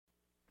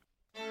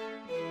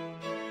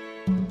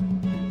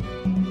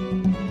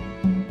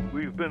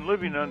been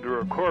living under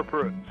a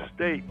corporate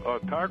state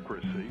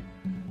autocracy,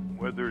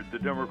 whether the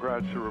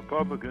Democrats or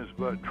Republicans,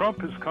 but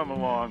Trump has come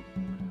along.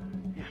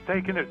 He's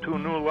taken it to a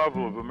new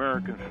level of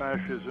American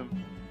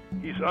fascism.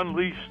 He's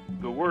unleashed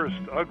the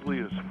worst,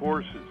 ugliest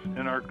forces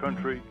in our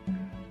country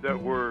that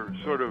were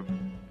sort of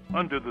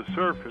under the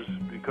surface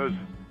because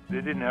they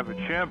didn't have a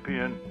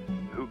champion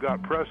who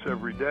got press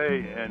every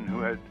day and who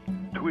had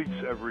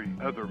tweets every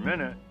other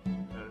minute.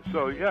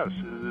 So yes,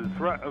 the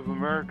threat of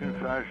American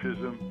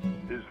fascism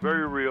is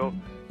very real,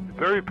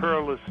 very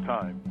perilous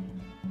time.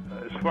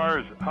 As far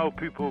as how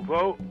people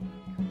vote,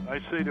 I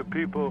say to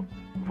people,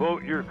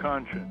 vote your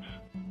conscience.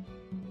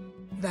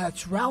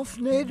 That's Ralph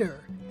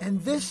Nader,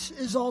 and this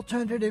is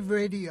Alternative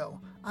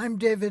Radio. I'm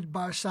David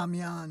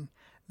Barsamian.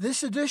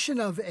 This edition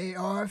of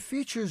AR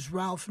features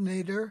Ralph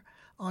Nader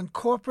on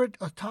corporate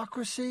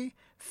autocracy,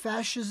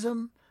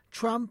 fascism,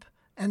 Trump,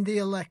 and the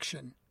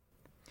election.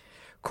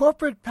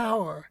 Corporate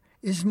power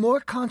is more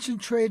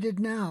concentrated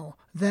now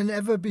than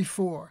ever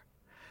before.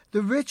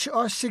 The rich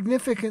are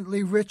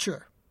significantly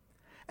richer.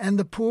 And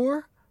the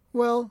poor,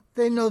 well,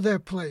 they know their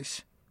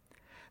place.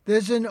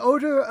 There's an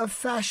odor of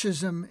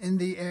fascism in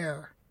the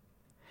air.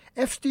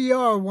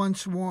 FDR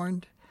once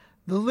warned,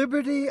 the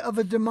liberty of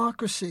a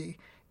democracy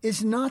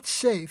is not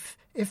safe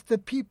if the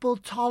people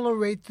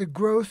tolerate the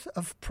growth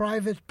of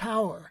private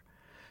power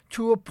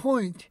to a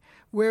point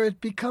where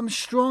it becomes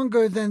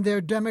stronger than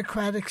their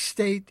democratic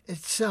state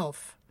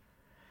itself.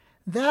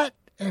 That,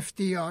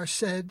 FDR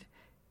said,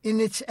 in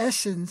its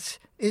essence,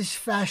 is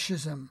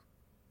fascism.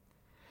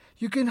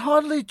 You can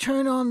hardly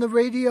turn on the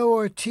radio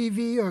or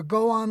TV or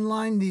go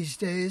online these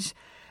days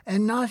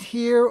and not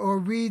hear or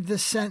read the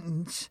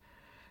sentence,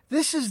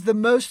 "This is the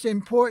most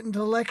important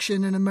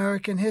election in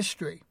American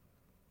history."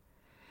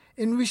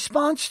 In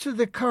response to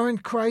the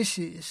current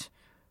crises,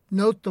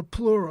 note the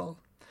plural,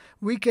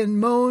 we can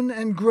moan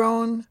and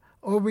groan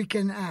or we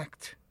can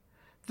act.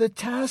 The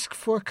task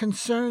for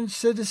concerned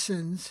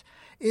citizens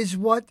is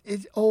what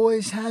it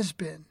always has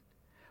been.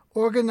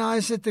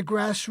 Organize at the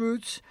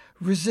grassroots,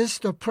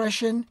 resist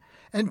oppression,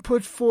 and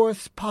put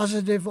forth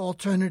positive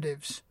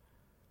alternatives.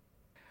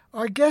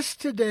 Our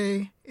guest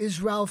today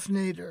is Ralph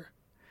Nader.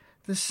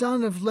 The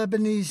son of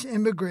Lebanese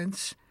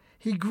immigrants,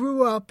 he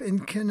grew up in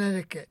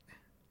Connecticut.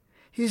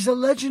 He's a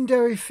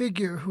legendary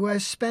figure who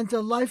has spent a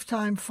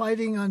lifetime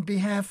fighting on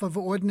behalf of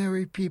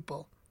ordinary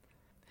people.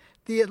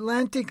 The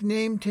Atlantic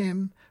named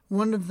him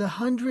one of the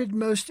 100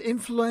 most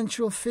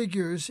influential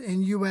figures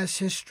in U.S.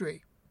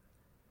 history.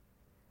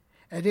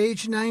 At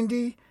age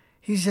 90,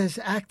 he's as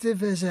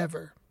active as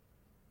ever.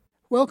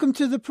 Welcome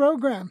to the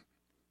program.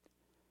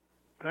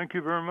 Thank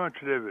you very much,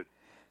 David.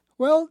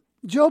 Well,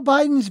 Joe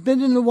Biden's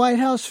been in the White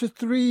House for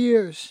 3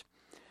 years.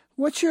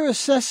 What's your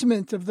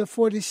assessment of the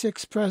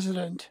 46th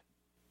president?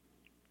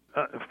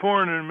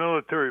 Foreign and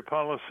military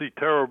policy,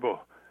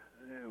 terrible,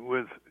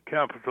 with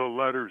capital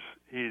letters.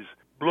 He's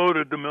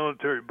bloated the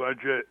military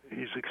budget.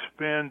 He's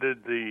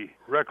expanded the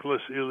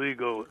reckless,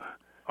 illegal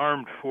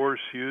armed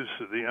force use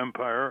of the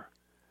empire.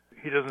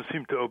 He doesn't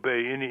seem to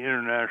obey any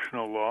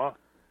international law.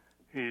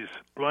 He's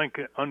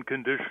blanket,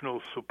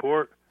 unconditional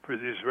support for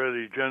the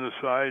Israeli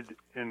genocide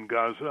in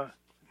Gaza,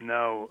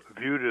 now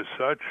viewed as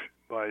such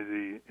by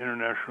the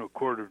International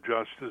Court of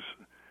Justice,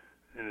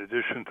 in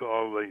addition to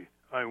all the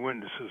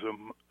eyewitnesses'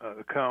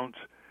 accounts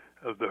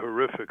of the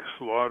horrific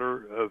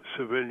slaughter of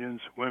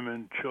civilians,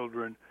 women,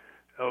 children,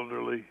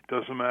 elderly.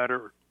 Doesn't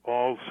matter.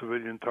 All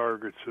civilian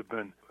targets have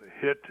been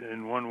hit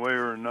in one way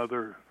or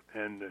another,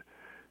 and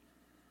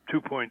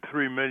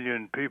 2.3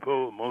 million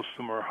people, most of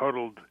them are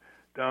huddled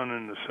down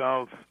in the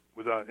south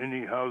without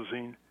any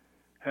housing,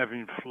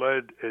 having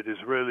fled at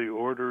Israeli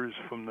orders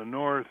from the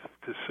north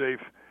to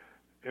safe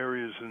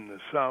areas in the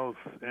south,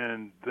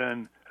 and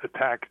then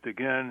attacked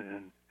again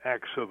in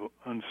acts of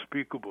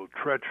unspeakable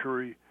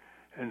treachery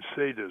and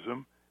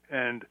sadism.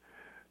 And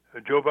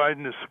Joe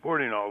Biden is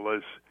supporting all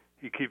this.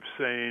 He keeps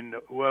saying,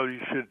 well, you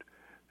should,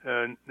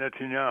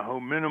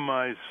 Netanyahu,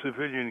 minimize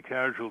civilian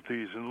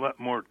casualties and let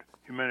more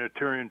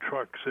humanitarian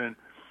trucks in.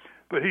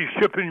 But he's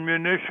shipping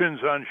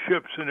munitions on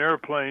ships and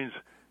airplanes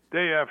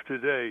day after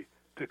day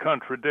to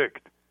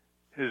contradict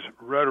his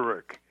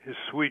rhetoric, his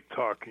sweet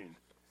talking.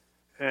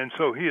 And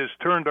so he has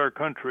turned our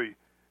country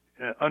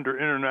under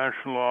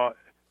international law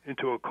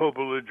into a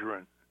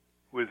co-belligerent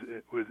with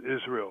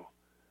Israel,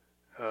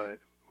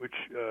 which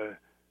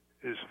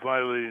is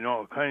violating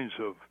all kinds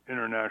of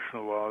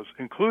international laws,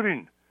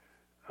 including,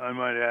 I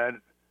might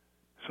add,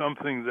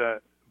 something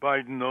that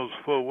Biden knows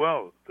full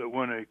well, that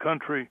when a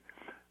country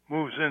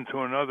moves into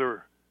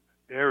another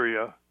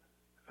area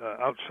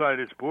outside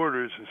its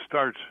borders and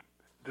starts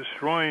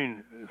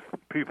destroying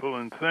people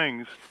and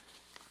things,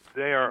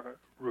 they are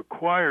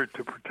required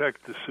to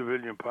protect the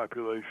civilian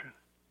population.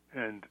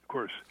 And, of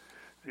course,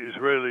 the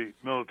Israeli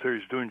military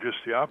is doing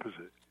just the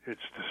opposite. It's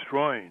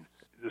destroying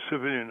the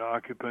civilian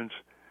occupants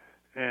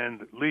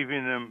and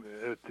leaving them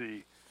at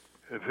the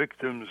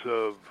victims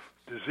of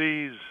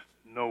disease,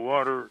 no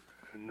water,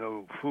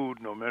 no food,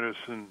 no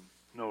medicine,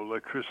 no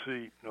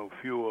electricity, no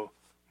fuel,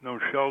 no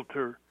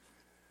shelter,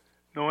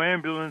 no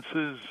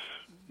ambulances,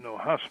 no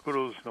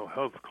hospitals, no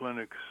health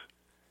clinics,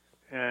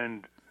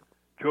 and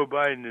Joe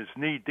Biden is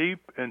knee-deep,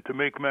 and to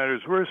make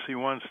matters worse, he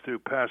wants to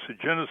pass a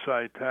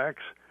genocide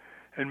tax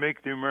and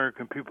make the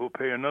American people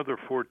pay another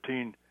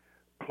 $14+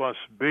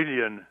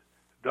 billion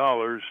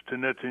to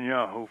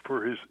Netanyahu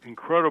for his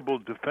incredible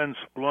defense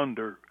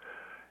blunder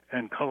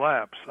and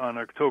collapse on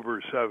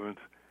October 7th,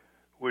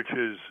 which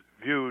is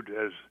viewed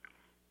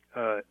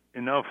as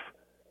enough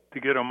to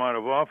get him out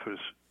of office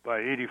by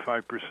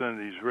 85% of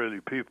the Israeli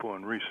people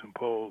in recent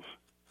polls.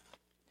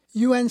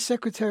 UN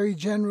Secretary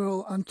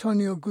General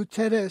Antonio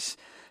Guterres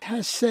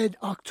has said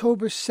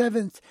October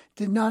 7th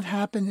did not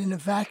happen in a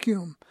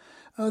vacuum.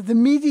 The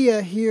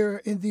media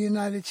here in the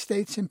United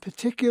States in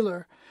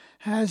particular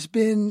has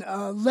been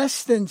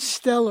less than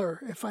stellar,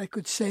 if I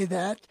could say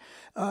that,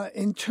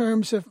 in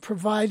terms of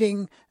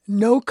providing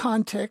no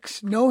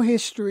context, no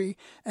history,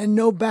 and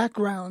no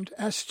background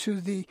as to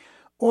the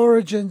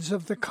origins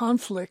of the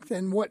conflict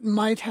and what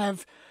might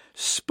have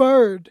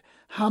spurred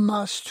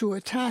Hamas to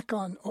attack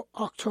on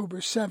October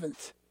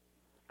 7th.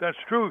 That's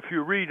true. If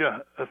you read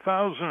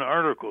 1,000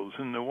 articles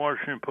in the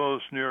Washington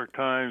Post, New York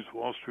Times,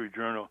 Wall Street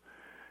Journal,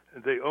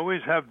 they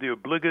always have the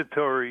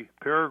obligatory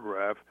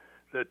paragraph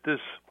that this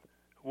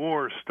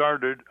war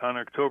started on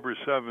October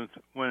 7th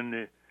when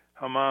the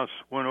Hamas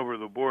went over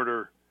the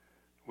border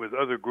with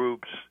other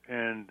groups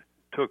and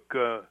took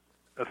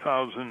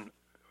 1,000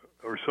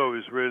 or so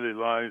Israeli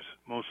lives,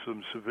 most of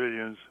them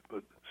civilians,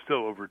 but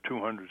still over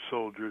 200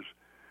 soldiers.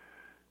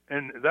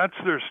 And that's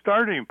their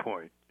starting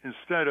point.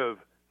 Instead of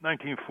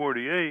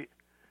 1948,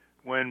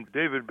 when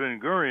David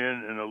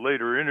Ben-Gurion, in a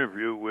later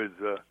interview with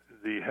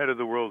the head of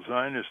the World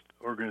Zionist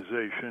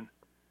Organization,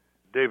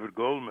 David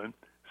Goldman,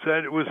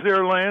 said it was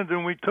their land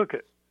and we took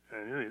it.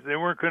 And they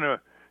weren't going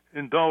to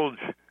indulge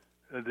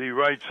the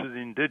rights of the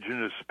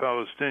indigenous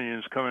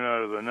Palestinians coming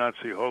out of the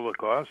Nazi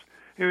Holocaust.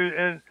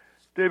 And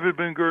David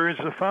Ben-Gurion is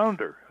the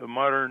founder of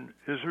modern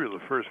Israel,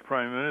 the first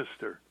prime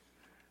minister.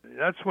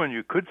 That's when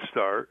you could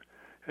start.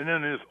 And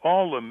then there's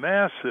all the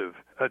massive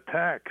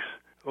attacks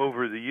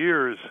over the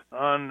years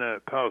on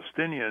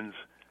Palestinians,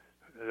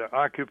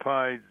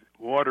 occupied,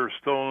 water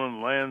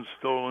stolen, land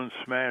stolen,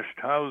 smashed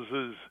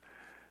houses,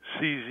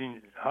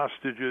 seizing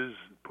hostages,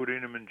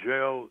 putting them in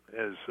jail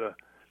as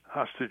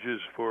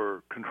hostages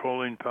for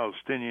controlling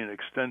Palestinian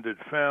extended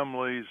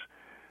families,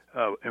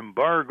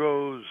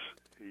 embargoes,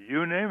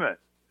 you name it,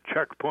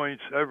 checkpoints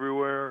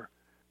everywhere,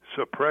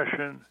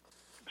 suppression,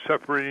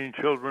 separating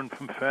children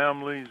from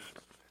families,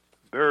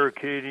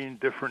 barricading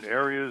different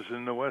areas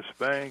in the West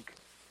Bank.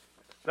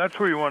 That's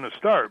where you want to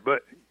start.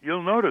 But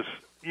you'll notice,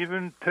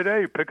 even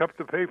today, pick up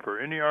the paper,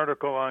 any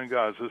article on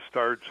Gaza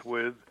starts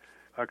with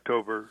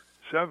October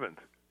 7th.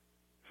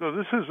 So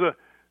this is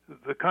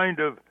the kind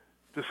of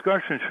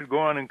discussion should go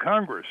on in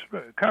Congress.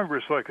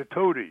 Congress, like a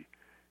toady,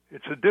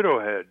 it's a ditto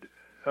head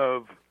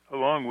of,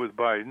 along with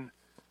Biden,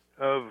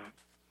 of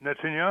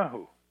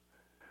Netanyahu.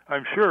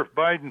 I'm sure if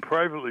Biden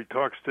privately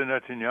talks to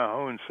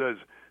Netanyahu and says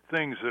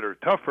things that are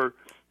tougher,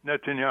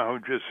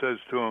 Netanyahu just says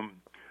to him,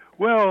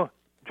 well,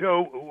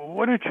 Joe,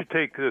 why don't you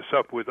take this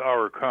up with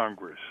our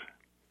Congress?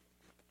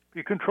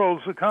 He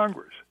controls the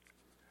Congress,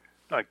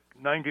 like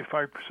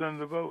 95% of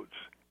the votes.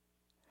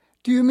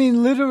 Do you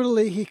mean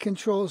literally he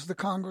controls the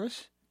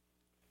Congress?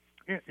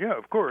 Yeah,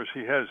 of course.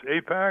 He has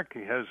AIPAC.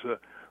 He has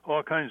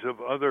all kinds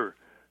of other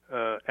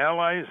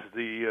allies.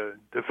 The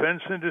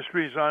defense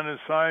industry is on his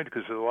side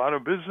because there's a lot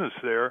of business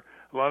there.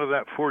 A lot of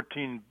that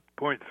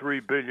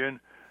 $14.3 billion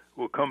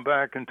will come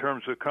back in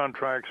terms of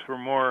contracts for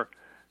more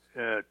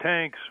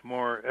tanks,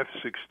 more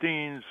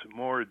F-16s,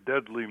 more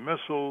deadly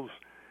missiles,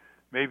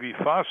 maybe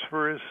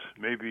phosphorus,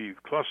 maybe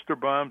cluster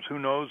bombs. Who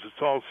knows?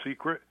 It's all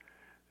secret.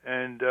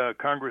 And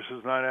Congress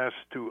is not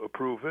asked to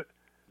approve it.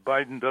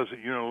 Biden does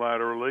it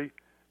unilaterally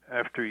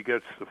after he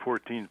gets the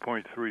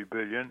 $14.3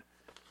 billion.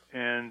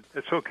 And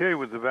it's okay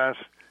with the vast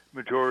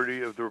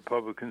majority of the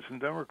Republicans and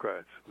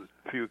Democrats, with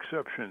a few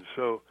exceptions.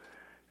 So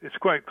it's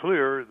quite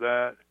clear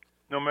that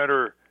no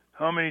matter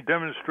how many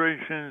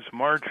demonstrations,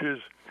 marches,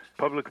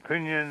 public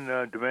opinion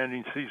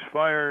demanding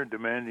ceasefire,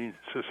 demanding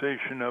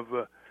cessation of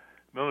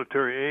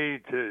military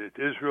aid to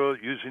Israel,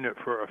 using it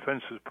for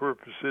offensive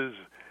purposes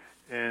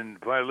and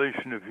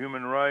violation of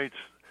human rights,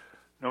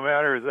 no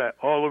matter that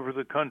all over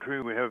the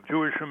country we have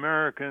Jewish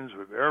Americans, we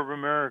have Arab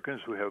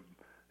Americans, we have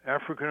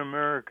African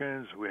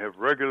Americans, we have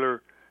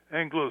regular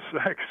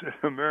Anglo-Saxon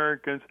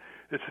Americans.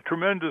 It's a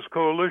tremendous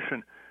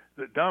coalition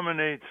that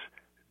dominates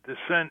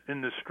dissent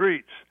in the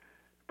streets,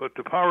 but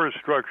the power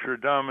structure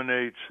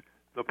dominates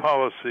the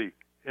policy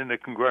in the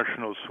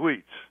congressional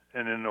suites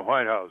and in the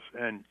White House.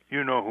 And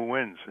you know who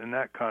wins in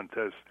that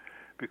contest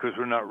because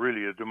we're not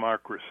really a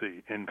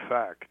democracy, in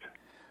fact.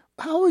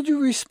 How would you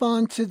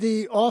respond to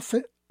the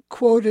often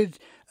quoted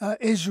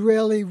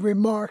Israeli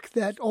remark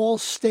that all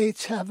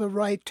states have a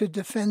right to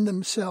defend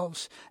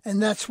themselves,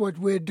 and that's what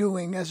we're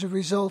doing as a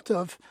result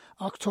of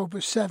October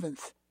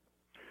 7th?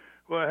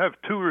 Well, I have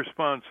two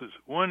responses.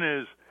 One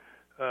is,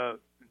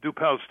 do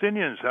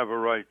Palestinians have a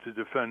right to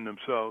defend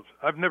themselves?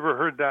 I've never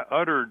heard that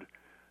uttered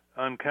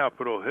on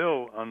Capitol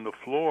Hill on the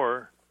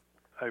floor.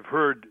 I've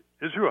heard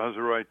Israel has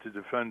a right to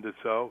defend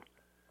itself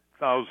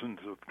thousands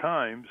of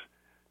times.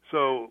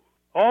 So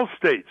all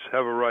states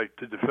have a right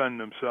to defend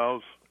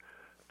themselves.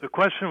 The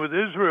question with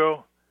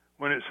Israel,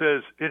 when it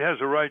says it has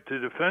a right to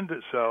defend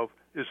itself,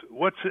 is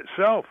what's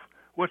itself?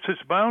 What's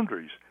its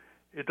boundaries?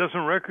 It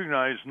doesn't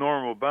recognize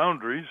normal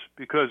boundaries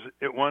because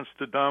it wants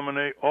to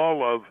dominate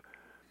all of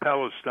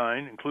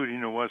Palestine,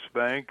 including the West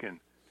Bank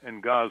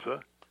and Gaza.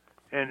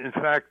 And in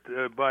fact,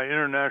 by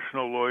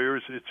international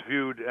lawyers, it's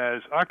viewed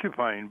as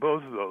occupying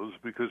both of those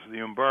because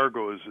the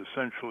embargo is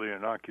essentially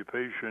an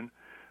occupation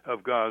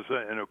of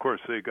Gaza. And of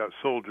course, they got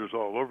soldiers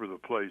all over the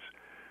place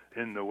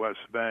in the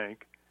West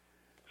Bank.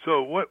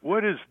 So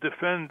what does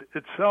defend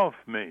itself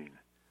mean?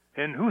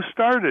 And who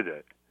started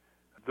it?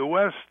 The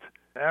West,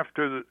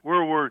 after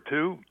World War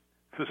II,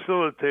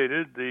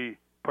 facilitated the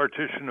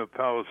partition of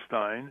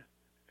Palestine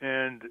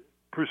and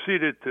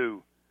proceeded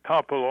to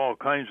topple all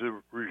kinds of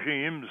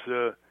regimes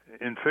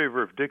in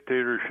favor of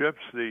dictatorships.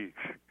 The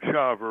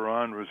Shah of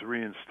Iran was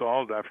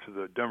reinstalled after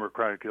the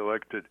democratically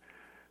elected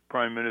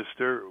prime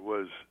minister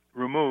was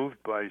removed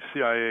by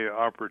CIA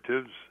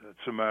operatives.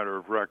 That's a matter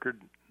of record.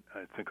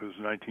 I think it was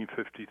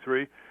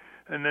 1953.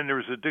 And then there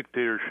was a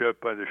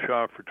dictatorship by the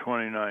Shah for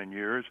 29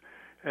 years.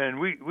 And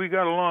we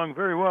got along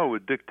very well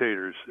with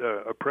dictators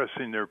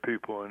oppressing their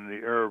people in the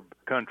Arab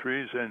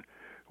countries, and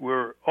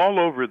we're all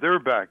over their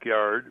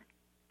backyard.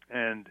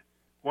 And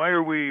why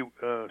are we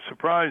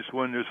surprised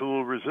when there's a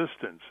little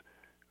resistance?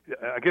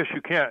 I guess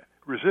you can't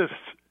resist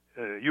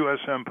U.S.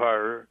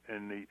 empire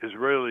and the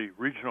Israeli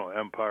regional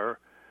empire.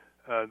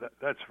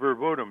 That's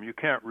verboten. You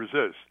can't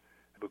resist.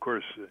 Of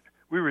course,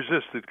 we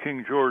resisted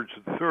King George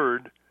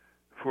III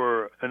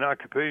for an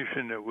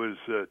occupation that was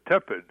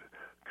tepid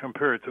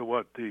compared to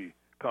what the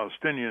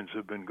Palestinians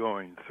have been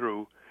going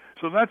through.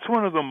 So that's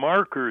one of the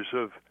markers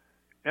of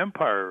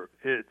empire.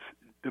 It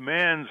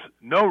demands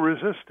no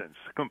resistance,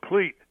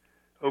 complete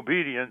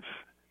obedience,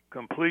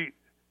 complete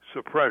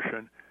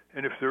suppression.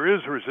 And if there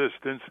is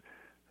resistance,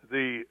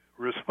 the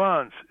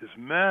response is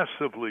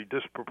massively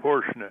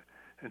disproportionate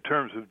in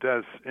terms of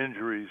deaths,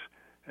 injuries,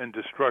 and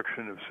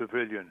destruction of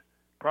civilian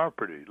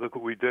property. Look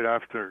what we did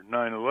after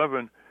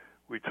 9/11.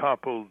 We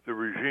toppled the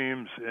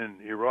regimes in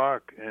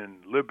Iraq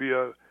and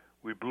Libya.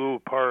 We blew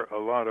apart a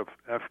lot of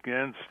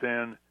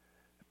Afghanistan.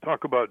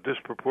 Talk about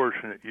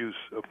disproportionate use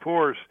of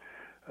force.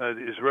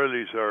 The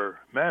Israelis are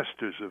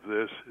masters of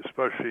this,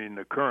 especially in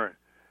the current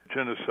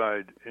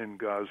genocide in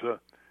Gaza.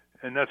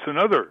 And that's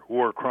another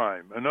war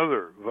crime,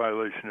 another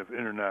violation of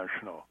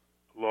international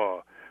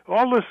law.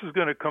 All this is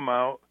going to come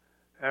out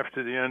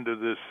after the end of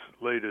this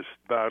latest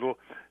battle.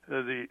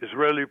 The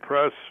Israeli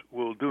press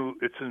will do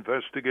its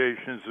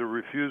investigations. The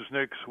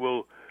refuseniks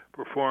will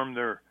perform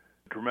their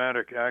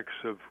dramatic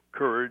acts of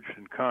courage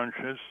and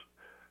conscience.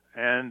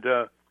 And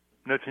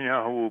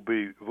Netanyahu will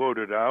be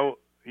voted out.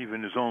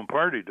 Even his own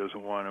party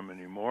doesn't want him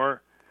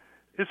anymore.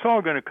 It's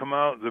all going to come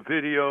out, the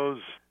videos,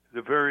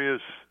 the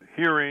various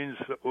hearings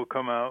that will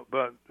come out,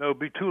 but it'll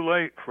be too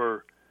late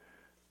for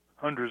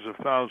hundreds of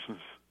thousands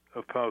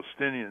of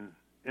Palestinian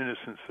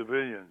innocent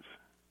civilians.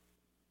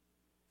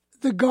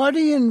 The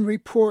Guardian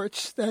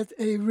reports that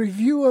a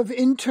review of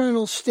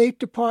internal State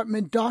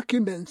Department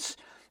documents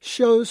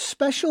shows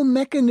special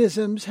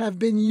mechanisms have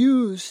been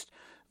used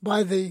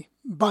by the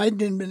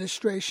Biden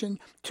administration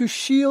to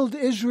shield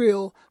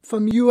Israel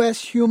from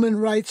U.S. human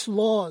rights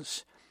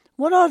laws.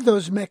 What are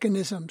those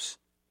mechanisms?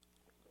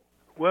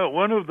 Well,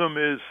 one of them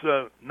is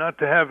not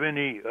to have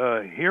any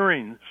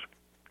hearings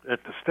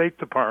at the State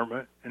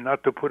Department and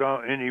not to put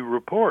out any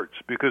reports,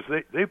 because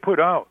they put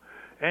out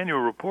annual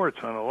reports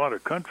on a lot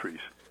of countries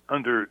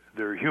under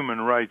their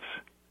human rights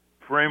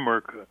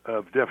framework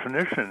of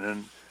definition,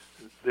 and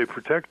they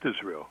protect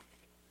Israel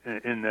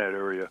in that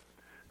area.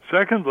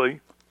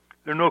 Secondly,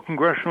 there are no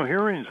congressional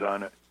hearings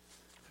on it.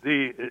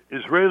 The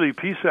Israeli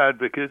peace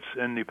advocates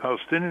and the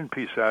Palestinian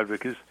peace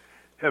advocates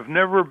have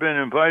never been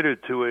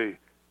invited to a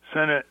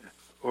Senate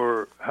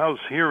or House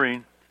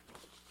hearing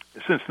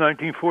since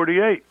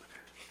 1948.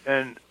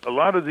 And a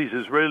lot of these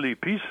Israeli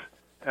peace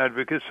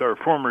advocates are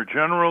former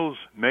generals,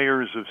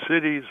 mayors of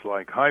cities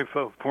like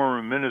Haifa,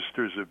 former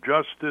ministers of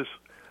justice,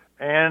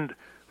 and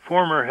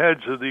former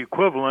heads of the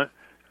equivalent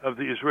of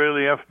the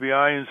Israeli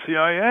FBI and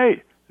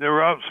CIA. They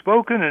were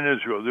outspoken in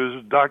Israel. There's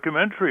a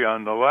documentary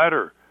on the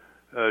latter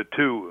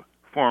two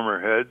former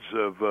heads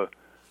of the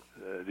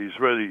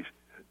Israeli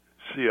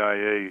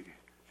CIA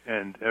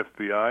and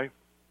FBI,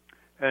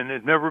 and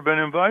they've never been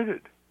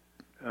invited.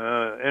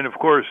 And of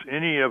course,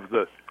 any of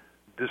the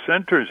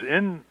dissenters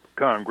in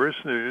Congress,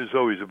 there's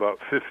always about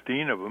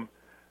 15 of them,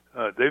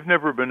 they've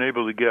never been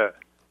able to get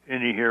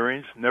any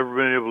hearings, never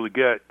been able to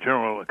get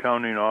General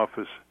Accounting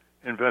Office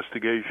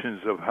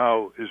investigations of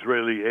how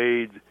Israeli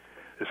aid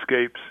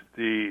escapes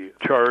the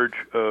charge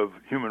of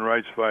human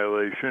rights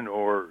violation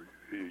or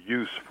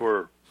use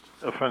for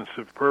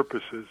offensive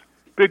purposes.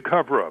 Big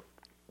cover-up.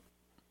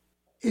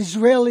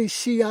 Israeli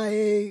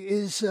CIA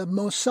is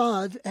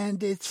Mossad,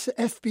 and its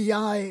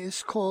FBI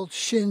is called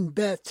Shin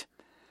Bet.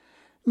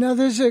 Now,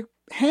 there's a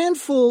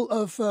handful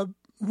of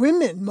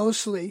women,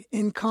 mostly,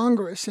 in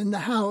Congress, in the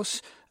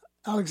House,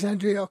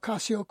 Alexandria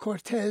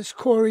Ocasio-Cortez,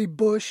 Cori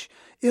Bush,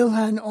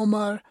 Ilhan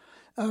Omar,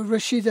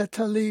 Rashida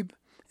Tlaib,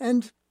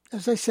 and,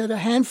 as I said, a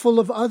handful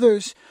of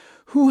others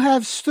who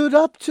have stood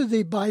up to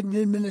the Biden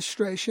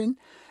administration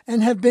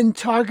and have been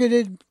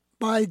targeted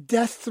by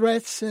death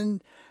threats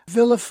and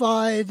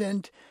vilified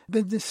and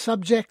been the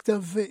subject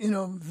of,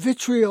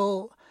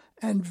 vitriol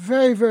and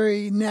very,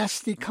 very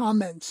nasty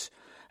comments.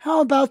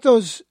 How about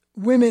those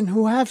women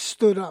who have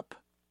stood up?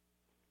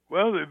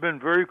 Well, they've been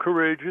very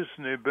courageous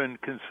and they've been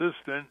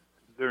consistent.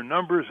 Their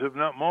numbers have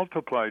not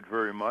multiplied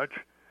very much.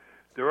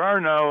 There are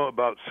now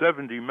about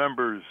 70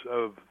 members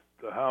of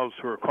the House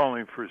who are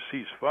calling for a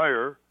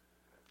ceasefire.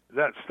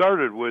 That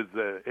started with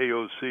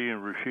AOC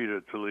and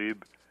Rashida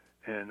Tlaib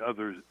and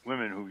other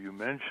women who you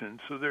mentioned.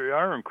 So they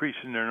are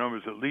increasing their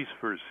numbers at least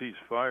for a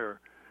ceasefire.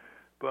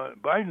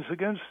 But Biden's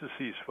against the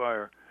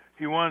ceasefire.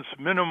 He wants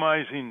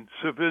minimizing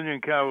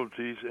civilian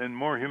casualties and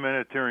more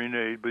humanitarian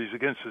aid, but he's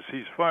against the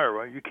ceasefire,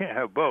 right? You can't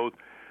have both.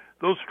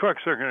 Those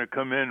trucks are going to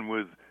come in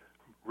with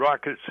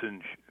rockets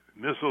and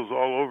missiles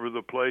all over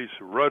the place,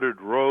 rutted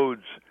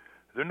roads.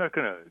 They're not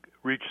going to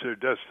reach their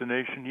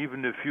destination,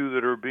 even the few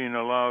that are being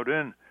allowed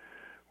in.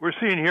 We're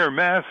seeing here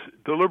mass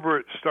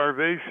deliberate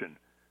starvation.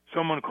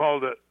 Someone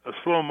called it a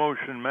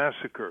slow-motion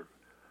massacre.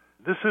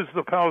 This is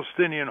the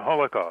Palestinian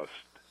Holocaust.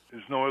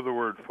 There's no other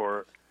word for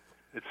it.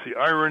 It's the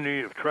irony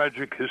of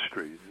tragic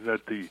history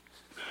that the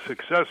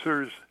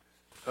successors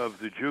of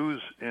the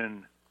Jews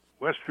in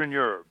Western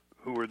Europe,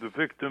 who were the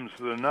victims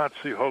of the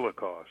Nazi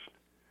Holocaust,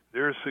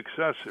 their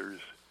successors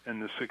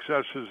and the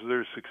successors of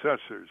their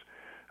successors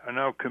are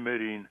now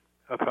committing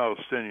a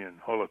Palestinian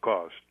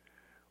Holocaust.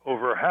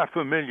 Over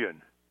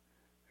 500,000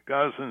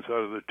 Gazans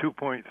out of the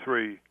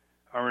 2.3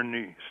 are in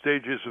the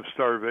stages of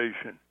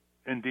starvation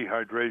and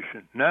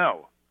dehydration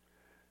now,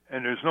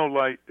 and there's no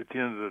light at the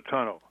end of the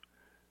tunnel.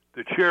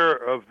 The chair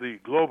of the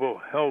Global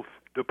Health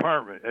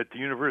Department at the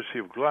University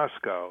of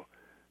Glasgow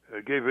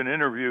gave an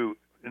interview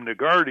in The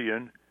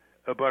Guardian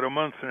about a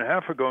month and a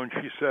half ago, and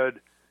she said,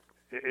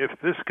 if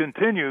this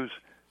continues,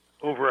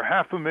 over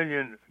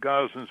 500,000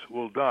 Gazans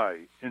will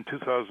die in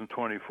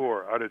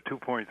 2024 out of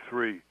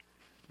 2.3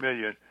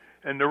 million,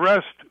 and the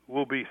rest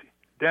will be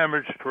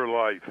damaged for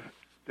life.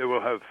 They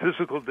will have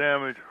physical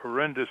damage,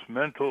 horrendous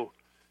mental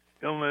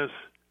illness,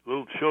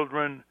 little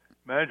children.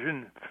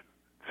 Imagine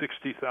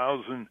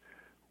 60,000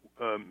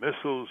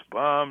 missiles,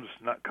 bombs,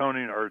 not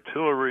counting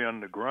artillery on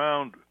the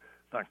ground,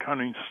 not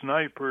counting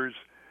snipers,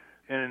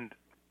 and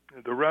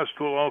the rest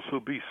will also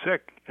be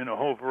sick in a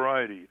whole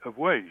variety of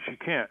ways. You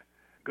can't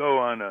go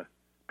on a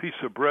piece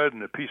of bread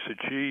and a piece of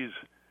cheese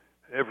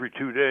every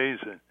 2 days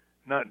and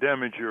not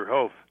damage your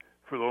health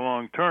for the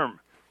long term,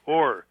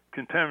 or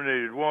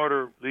contaminated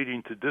water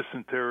leading to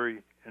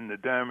dysentery and the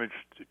damage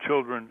to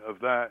children of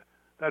that.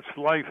 That's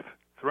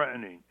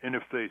life-threatening, and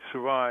if they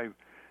survive,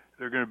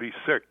 they're going to be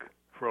sick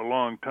for a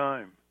long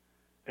time.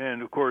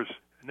 And, of course,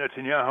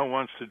 Netanyahu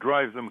wants to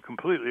drive them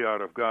completely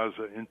out of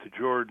Gaza into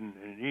Jordan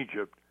and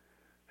Egypt,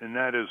 and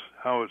that is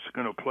how it's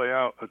going to play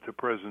out at the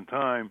present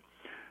time,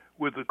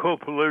 with the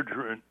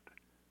co-belligerent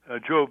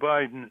Joe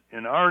Biden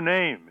in our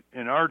name,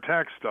 in our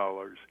tax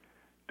dollars,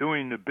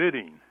 doing the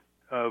bidding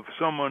of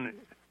someone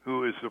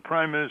who is the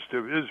Prime Minister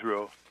of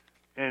Israel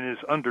and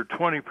is under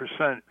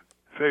 20%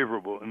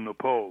 favorable in the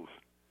polls.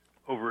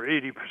 Over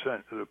 80%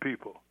 of the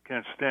people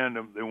can't stand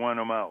him. They want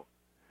him out.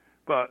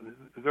 But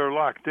they're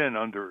locked in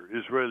under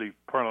Israeli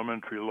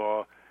parliamentary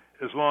law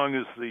as long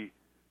as the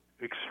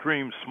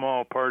extreme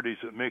small parties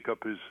that make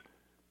up his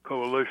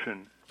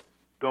coalition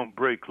don't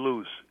break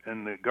loose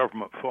and the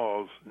government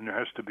falls and there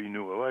has to be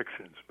new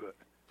elections. But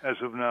as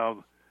of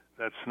now,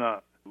 that's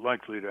not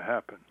likely to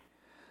happen.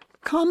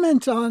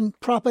 Comment on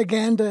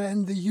propaganda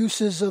and the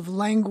uses of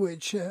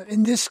language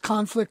in this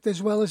conflict as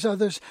well as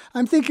others.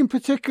 I'm thinking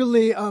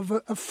particularly of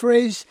a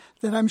phrase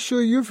that I'm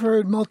sure you've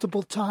heard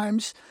multiple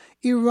times: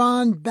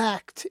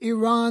 Iran-backed,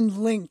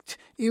 Iran-linked,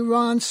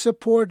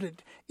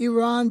 Iran-supported,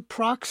 Iran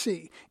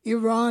proxy,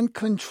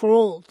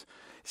 Iran-controlled.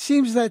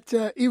 Seems that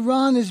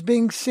Iran is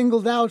being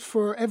singled out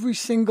for every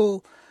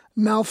single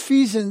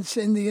malfeasance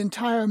in the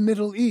entire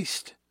Middle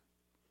East.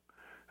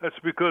 That's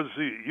because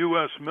the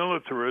U.S.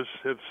 militarists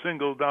have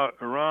singled out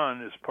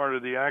Iran as part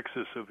of the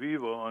axis of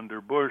evil under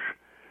Bush,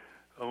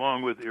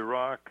 along with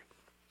Iraq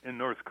and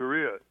North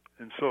Korea.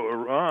 And so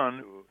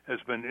Iran has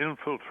been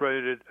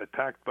infiltrated,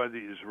 attacked by the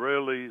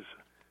Israelis,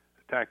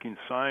 attacking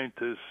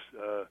scientists,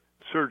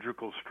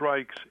 surgical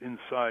strikes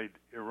inside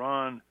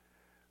Iran.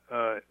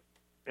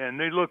 And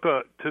they look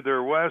to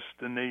their west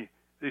and they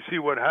see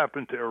what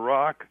happened to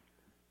Iraq.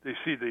 They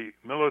see the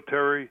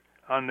military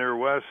on their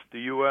west,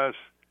 the U.S.,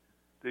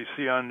 they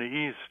see on the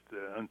east,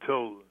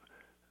 until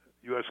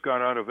U.S.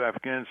 got out of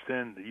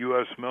Afghanistan, the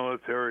U.S.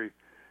 military,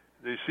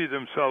 they see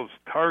themselves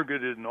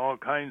targeted in all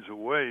kinds of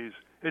ways.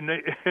 And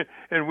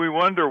and we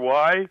wonder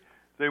why.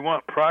 They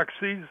want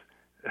proxies.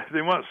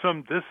 They want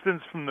some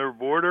distance from their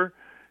border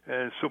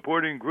and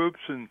supporting groups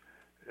in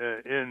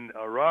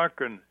Iraq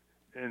and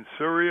in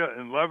Syria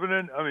and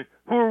Lebanon. I mean,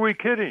 who are we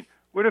kidding?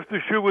 What if the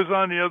shoe was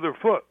on the other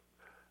foot?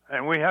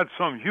 and we had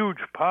some huge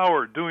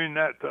power doing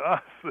that to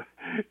us.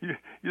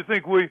 You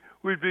think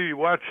we'd be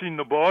watching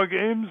the ball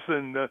games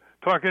and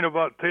talking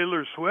about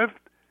Taylor Swift?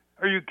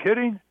 Are you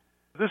kidding?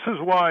 This is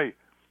why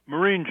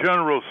Marine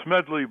General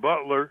Smedley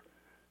Butler,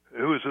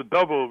 who is a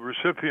double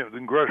recipient of the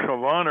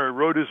Congressional Honor,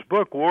 wrote his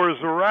book, War is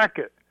a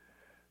Racket.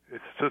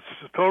 It's a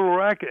total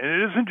racket.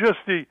 And it isn't just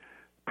the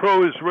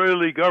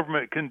pro-Israeli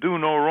government can do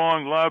no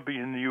wrong lobby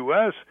in the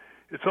U.S.,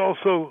 it's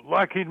also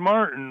Lockheed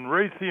Martin,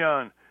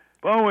 Raytheon,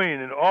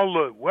 Boeing, and all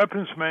the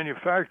weapons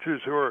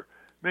manufacturers who are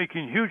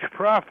making huge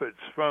profits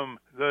from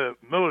the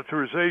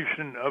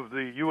militarization of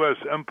the U.S.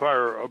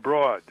 empire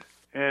abroad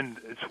and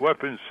its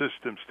weapons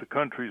systems to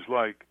countries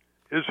like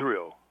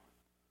Israel.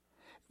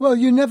 Well,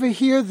 you never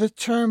hear the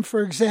term,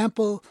 for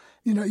example,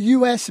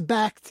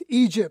 U.S.-backed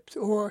Egypt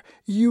or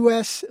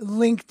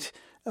U.S.-linked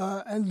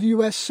and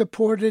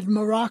U.S.-supported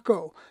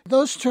Morocco.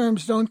 Those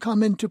terms don't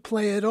come into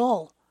play at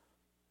all.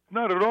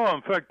 Not at all.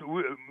 In fact,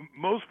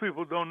 most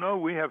people don't know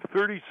we have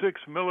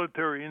 36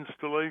 military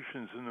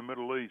installations in the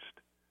Middle East.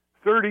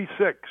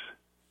 36.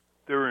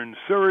 They're in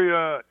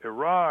Syria,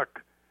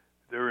 Iraq,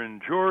 they're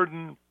in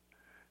Jordan.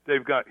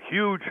 They've got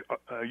huge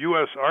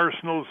U.S.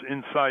 arsenals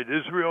inside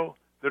Israel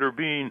that are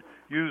being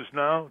used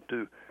now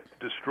to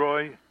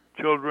destroy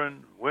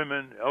children,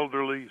 women,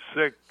 elderly,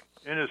 sick,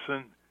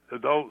 innocent,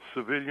 adult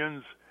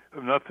civilians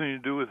have nothing to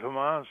do with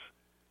Hamas.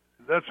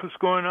 That's what's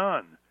going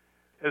on.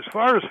 As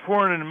far as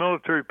foreign and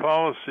military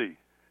policy,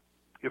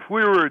 if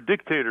we were a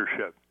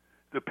dictatorship,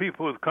 the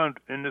people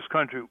in this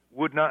country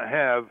would not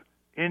have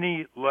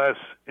any less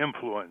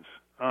influence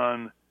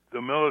on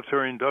the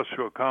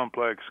military-industrial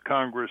complex,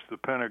 Congress, the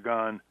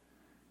Pentagon,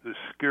 the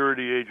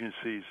security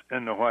agencies,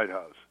 and the White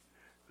House.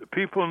 The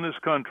people in this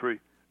country,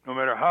 no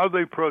matter how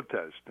they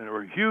protest, and there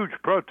were huge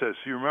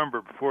protests, you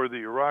remember, before the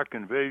Iraq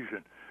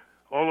invasion,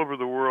 all over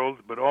the world,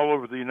 but all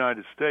over the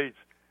United States,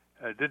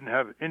 didn't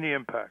have any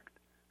impact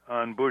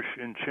on Bush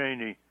and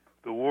Cheney,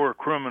 the war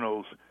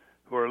criminals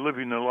who are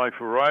living the life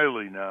of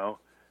Riley now,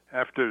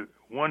 after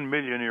 1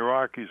 million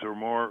Iraqis or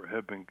more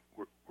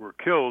were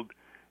killed,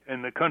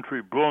 and the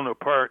country blown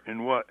apart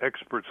in what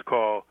experts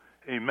call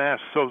a mass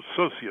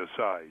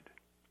sociocide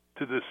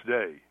to this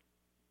day.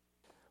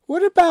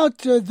 What about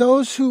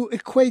those who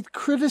equate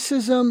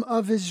criticism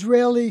of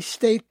Israeli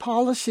state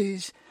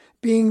policies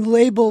being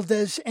labeled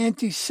as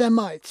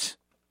anti-Semites?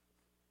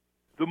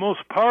 The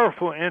most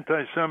powerful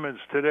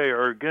anti-Semites today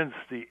are against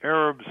the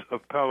Arabs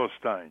of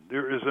Palestine.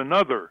 There is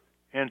another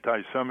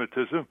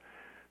anti-Semitism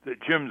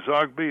that Jim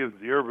Zogby of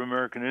the Arab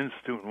American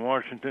Institute in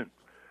Washington,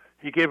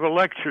 he gave a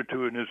lecture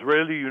to an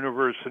Israeli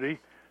university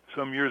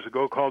some years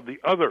ago called The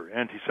Other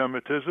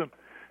Anti-Semitism.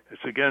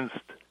 It's against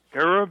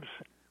Arabs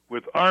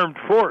with armed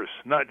force,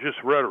 not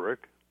just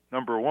rhetoric,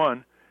 number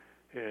one.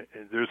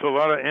 There's a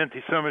lot of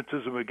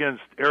anti-Semitism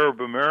against Arab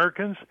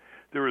Americans.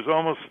 There was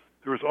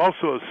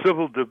also a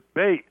civil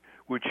debate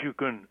which you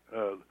can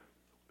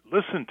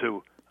listen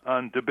to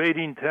on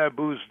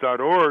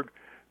debatingtaboos.org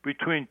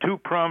between two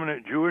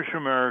prominent Jewish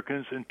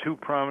Americans and two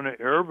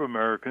prominent Arab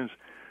Americans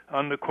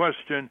on the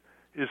question,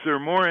 is there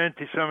more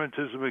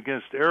anti-Semitism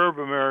against Arab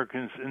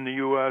Americans in the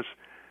U.S.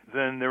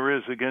 than there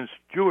is against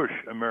Jewish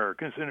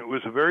Americans? And it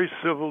was a very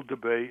civil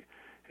debate,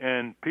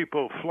 and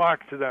people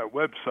flocked to that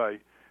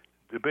website,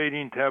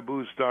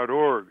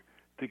 debatingtaboos.org,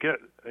 to get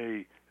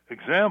an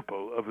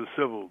example of a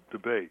civil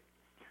debate.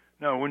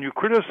 Now, when you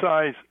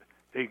criticize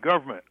a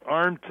government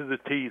armed to the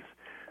teeth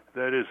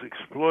that is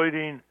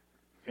exploiting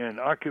and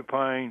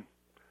occupying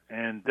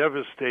and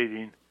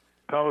devastating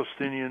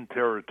Palestinian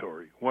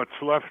territory,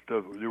 what's left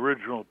of the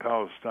original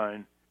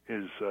Palestine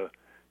is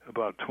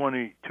about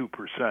 22%.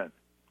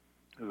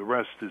 The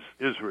rest is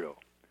Israel.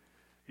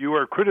 You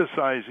are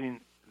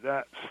criticizing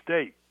that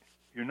state.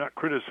 You're not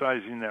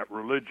criticizing that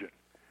religion.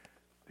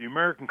 The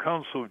American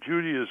Council of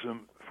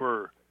Judaism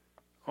for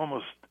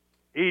almost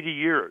 80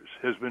 years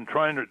has been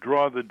trying to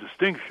draw the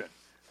distinction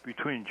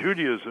between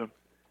Judaism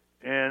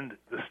and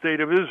the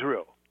state of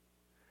Israel.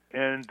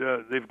 And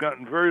they've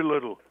gotten very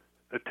little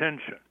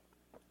attention.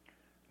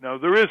 Now,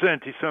 there is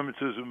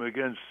anti-Semitism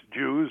against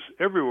Jews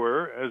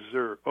everywhere, as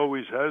there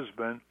always has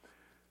been,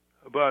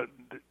 but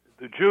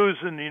the Jews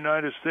in the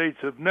United States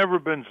have never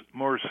been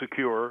more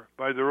secure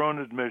by their own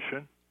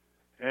admission,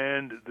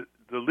 and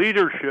the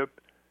leadership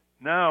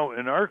now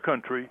in our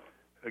country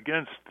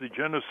against the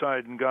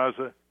genocide in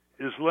Gaza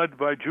is led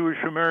by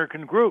Jewish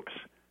American groups.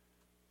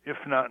 If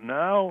not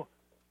now,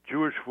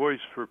 Jewish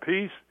Voice for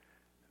Peace,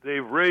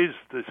 they've raised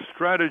the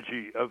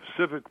strategy of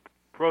civic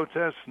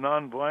protests,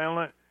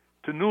 nonviolent,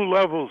 to new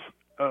levels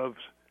of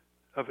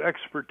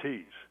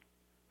expertise.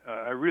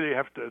 I really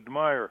have to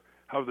admire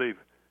how they've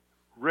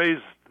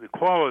raised the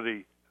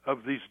quality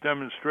of these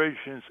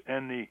demonstrations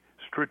and the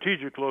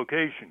strategic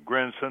location,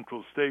 Grand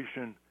Central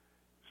Station,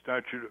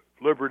 Statue of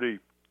Liberty,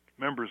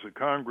 members of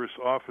Congress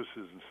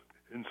offices,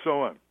 and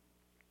so on.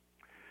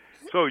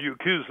 So you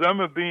accuse them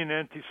of being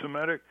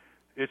anti-Semitic.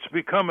 It's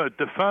become a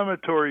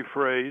defamatory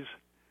phrase,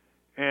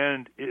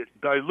 and it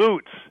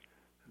dilutes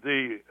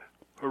the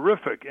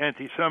horrific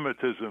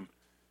anti-Semitism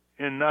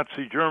in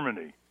Nazi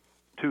Germany.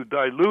 To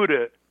dilute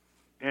it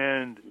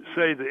and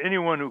say that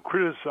anyone who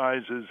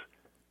criticizes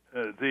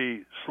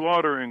the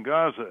slaughter in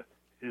Gaza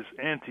is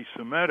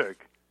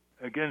anti-Semitic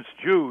against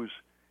Jews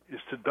is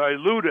to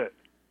dilute it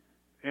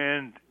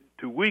and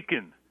to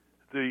weaken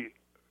the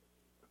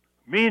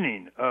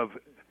meaning of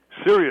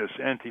serious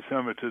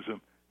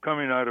anti-Semitism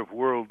coming out of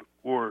World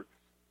War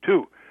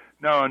II.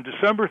 Now, on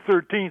December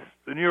 13th,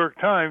 the New York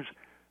Times,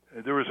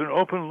 there was an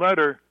open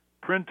letter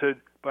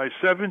printed by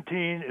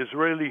 17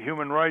 Israeli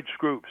human rights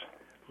groups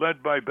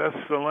led by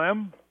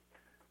B'Tselem,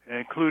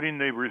 including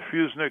the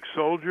Refusnik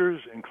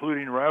soldiers,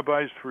 including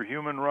Rabbis for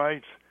Human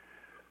Rights,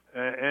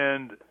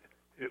 and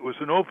it was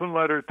an open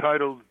letter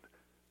titled,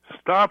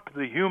 "Stop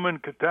the Human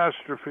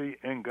Catastrophe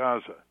in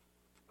Gaza."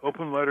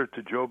 Open letter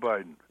to Joe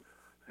Biden.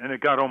 And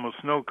it got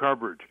almost no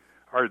coverage.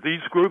 Are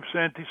these groups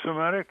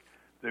anti-Semitic?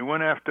 They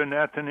went after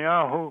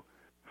Netanyahu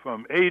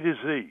from A to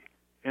Z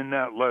in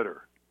that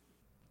letter.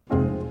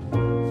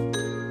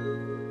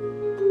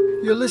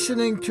 You're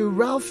listening to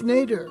Ralph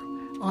Nader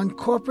on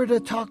corporate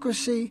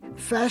autocracy,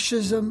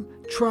 fascism,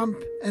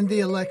 Trump, and the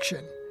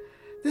election.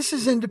 This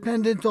is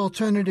Independent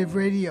Alternative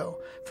Radio.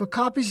 For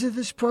copies of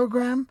this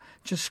program,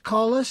 just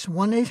call us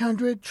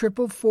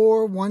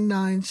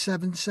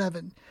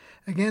 1-800-444-1977.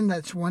 Again,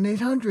 that's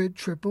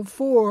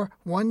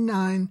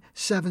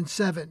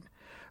 1-800-444-1977.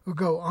 Or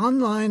go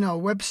online, our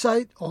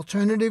website,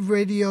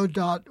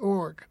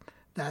 alternativeradio.org.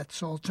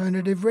 That's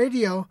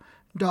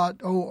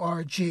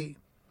alternativeradio.org.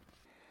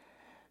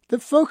 The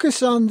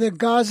focus on the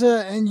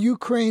Gaza and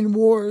Ukraine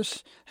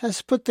wars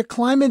has put the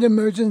climate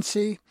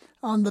emergency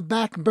on the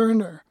back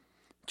burner.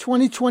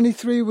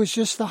 2023 was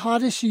just the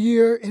hottest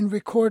year in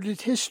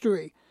recorded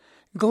history.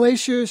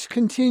 Glaciers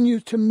continue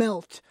to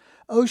melt.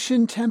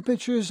 Ocean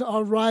temperatures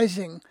are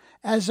rising,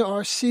 as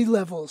are sea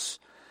levels.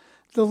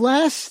 The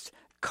last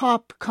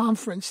COP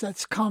conference,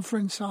 that's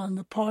Conference on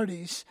the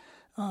Parties,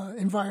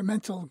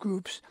 environmental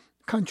groups,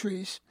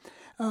 countries,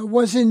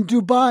 was in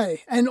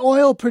Dubai, an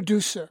oil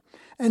producer.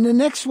 And the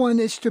next one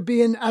is to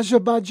be in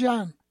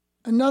Azerbaijan,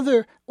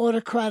 another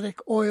autocratic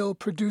oil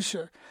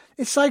producer.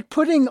 It's like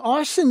putting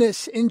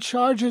arsonists in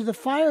charge of the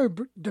fire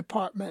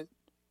department.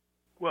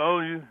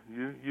 Well,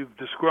 you've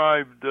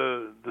described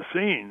the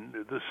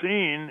scene. The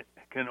scene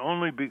can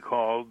only be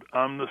called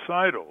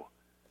omnicidal.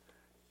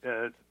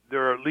 There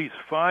are at least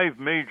 5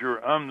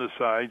 major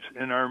omnicides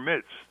in our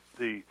midst.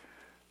 The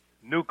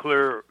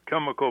nuclear,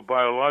 chemical,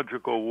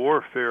 biological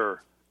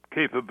warfare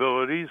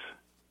capabilities,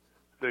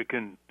 they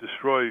can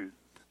destroy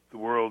the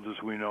world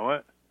as we know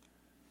it.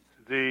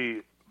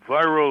 The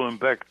viral and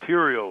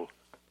bacterial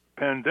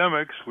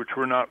pandemics, which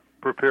we're not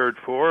prepared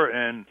for,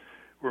 and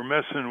we're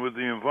messing with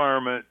the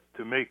environment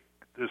to make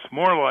this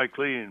more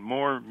likely and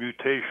more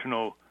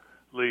mutationally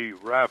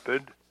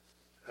rapid,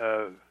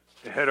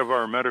 ahead of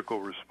our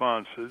medical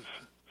responses,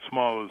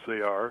 small as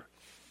they are.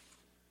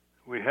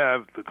 We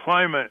have the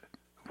climate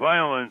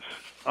violence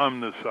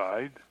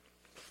omnicide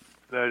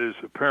that is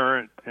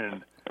apparent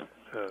in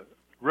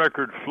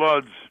record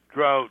floods,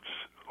 droughts,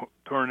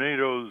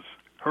 tornadoes,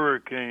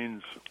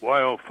 hurricanes,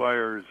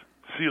 wildfires,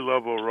 sea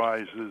level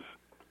rises,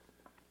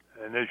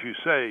 and as you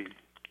say,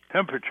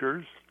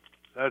 temperatures,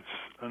 that's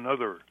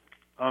another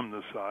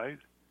omnicide.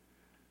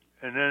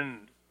 And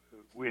then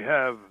we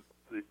have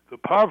the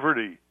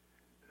poverty,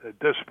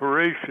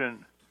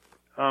 desperation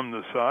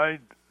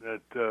omnicide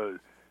that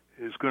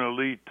is going to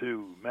lead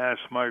to mass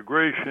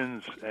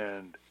migrations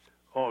and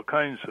all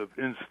kinds of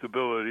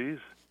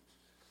instabilities.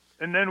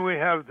 And then we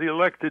have the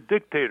elected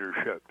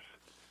dictatorships,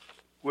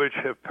 which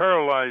have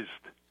paralyzed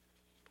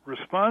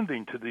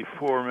responding to the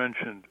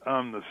aforementioned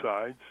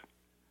omnicides.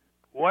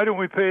 Why don't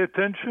we pay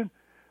attention?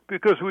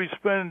 Because we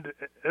spend,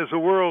 as a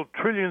world,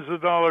 trillions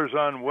of dollars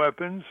on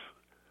weapons,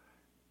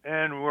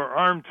 and we're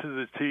armed to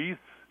the teeth,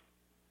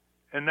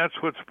 and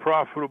that's what's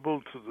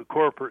profitable to the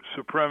corporate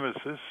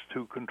supremacists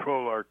who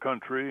control our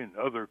country and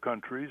other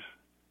countries,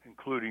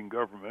 including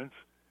governments.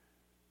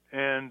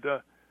 And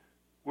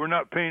we're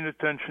not paying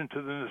attention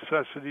to the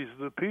necessities of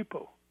the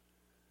people.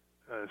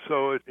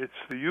 So it's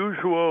the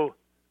usual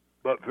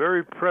but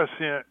very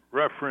prescient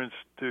reference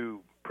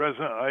to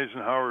President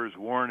Eisenhower's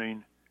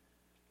warning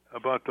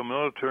about the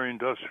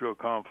military-industrial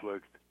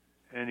conflict.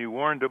 And he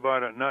warned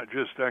about it not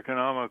just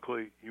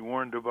economically, he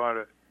warned about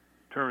it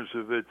in terms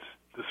of its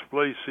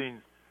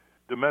displacing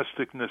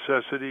domestic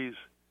necessities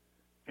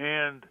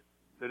and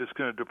that it's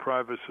going to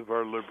deprive us of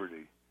our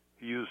liberty.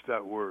 He used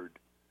that word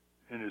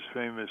in his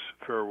famous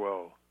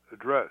farewell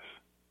address.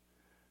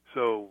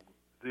 So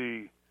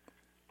the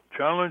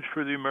challenge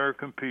for the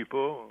American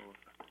people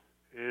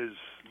is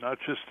not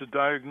just to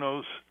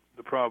diagnose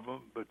the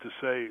problem, but to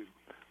say,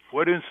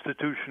 what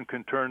institution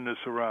can turn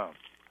this around?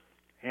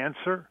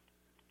 Answer,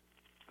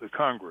 the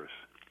Congress.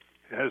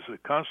 It has the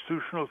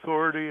constitutional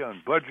authority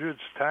on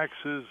budgets,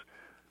 taxes,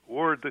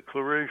 war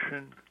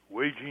declaration,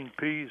 waging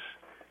peace,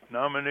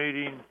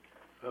 nominating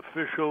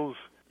officials,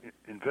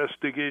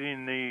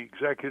 investigating the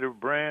executive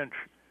branch,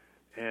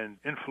 and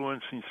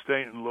influencing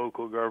state and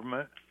local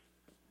government.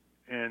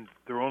 And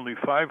there are only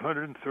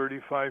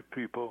 535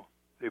 people.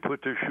 They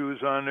put their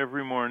shoes on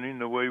every morning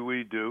the way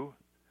we do.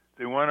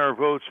 They want our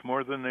votes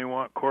more than they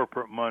want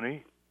corporate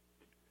money.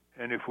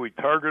 And if we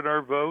target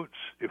our votes,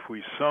 if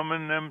we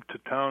summon them to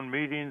town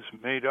meetings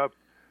made up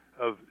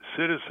of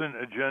citizen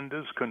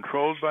agendas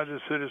controlled by the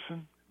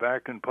citizen,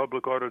 back in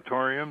public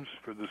auditoriums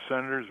for the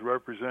senators,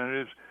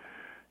 representatives,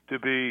 to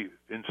be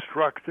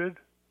instructed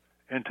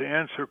and to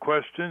answer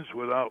questions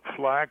without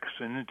flacks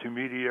and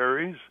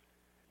intermediaries,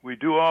 we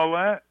do all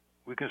that,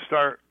 we can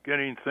start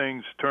getting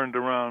things turned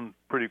around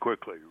pretty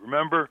quickly.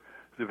 Remember,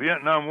 the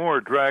Vietnam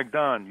War dragged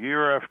on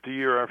year after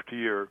year after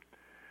year,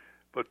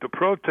 but the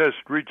protest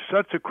reached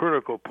such a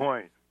critical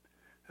point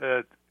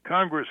that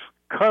Congress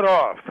cut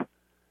off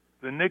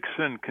the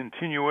Nixon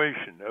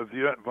continuation of the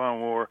Vietnam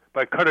War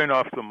by cutting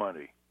off the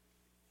money.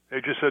 They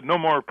just said no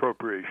more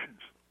appropriations.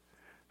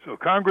 So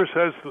Congress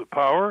has the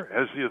power,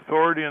 has the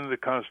authority under the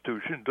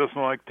Constitution,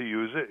 doesn't like to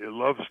use it. It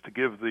loves to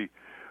give the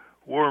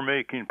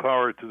war-making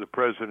power to the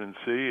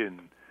presidency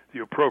and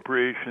the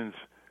appropriations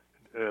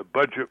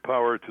budget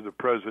power to the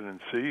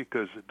presidency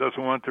because it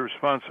doesn't want the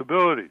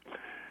responsibility.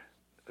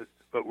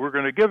 But we're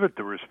going to give it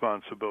the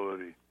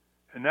responsibility.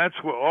 And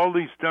that's what all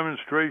these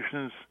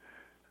demonstrations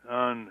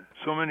on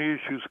so many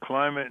issues,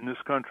 climate in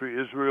this country,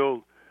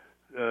 Israel,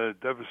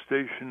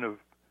 devastation of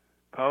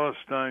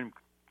Palestine,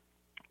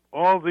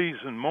 all these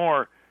and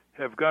more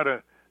have got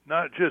to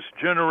not just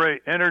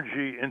generate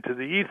energy into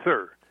the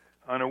ether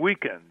on a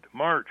weekend,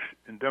 march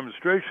and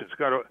demonstrations.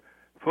 Got to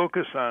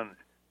focus on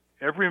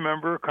every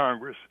member of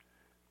Congress.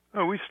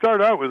 We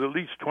start out with at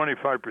least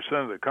 25%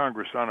 of the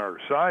Congress on our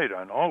side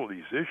on all of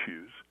these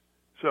issues.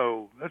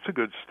 So that's a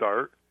good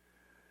start.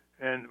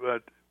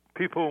 But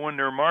people, when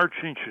they're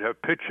marching, should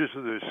have pictures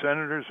of their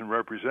senators and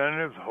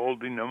representatives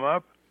holding them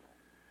up.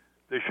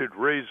 They should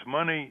raise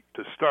money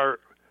to start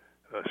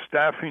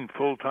staffing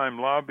full-time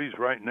lobbies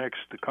right next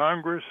to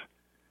Congress.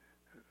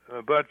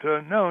 But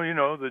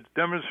the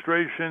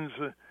demonstrations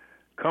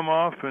come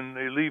off and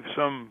they leave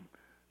some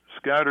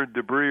scattered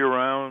debris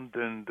around,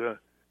 and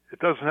it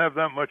doesn't have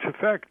that much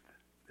effect.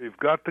 They've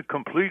got to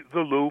complete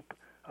the loop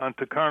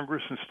onto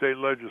Congress and state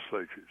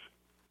legislatures.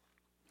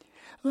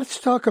 Let's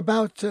talk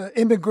about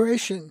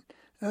immigration.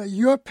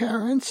 Your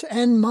parents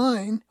and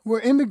mine were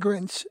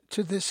immigrants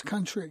to this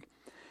country.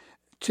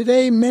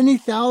 Today, many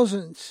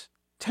thousands,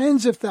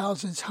 tens of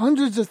thousands,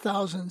 hundreds of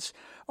thousands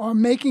are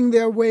making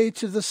their way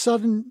to the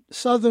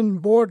southern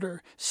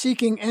border,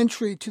 seeking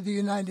entry to the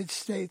United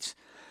States.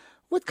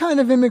 What kind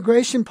of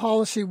immigration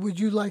policy would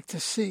you like to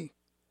see?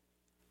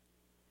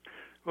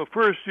 Well,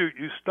 first,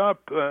 you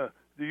stop the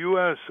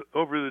U.S.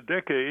 over the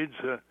decades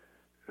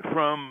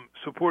from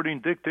supporting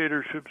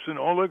dictatorships and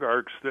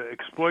oligarchs that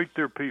exploit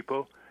their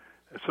people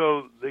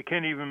so they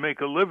can't even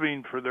make a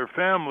living for their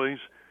families.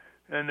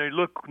 And they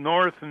look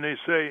north and they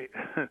say,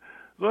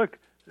 look,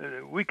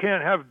 we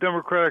can't have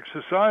democratic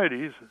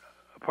societies,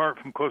 apart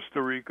from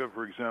Costa Rica,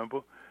 for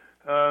example.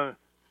 And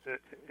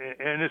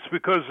it's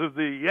because of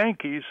the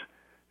Yankees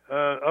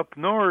up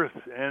north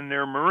and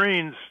their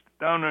Marines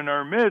down in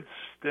our midst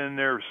and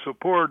their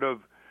support of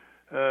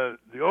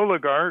the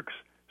oligarchs.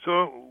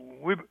 So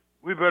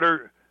we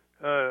better,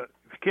 if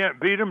you can't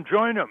beat them,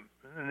 join them.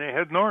 And they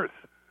head north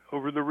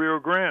over the Rio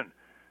Grande.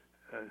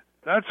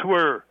 That's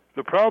where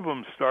the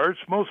problem starts.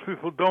 Most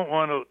people don't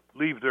want to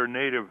leave their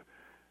native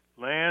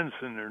lands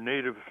and their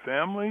native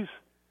families.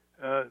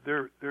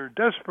 They're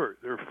desperate.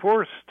 They're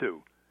forced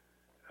to.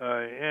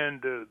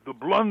 And the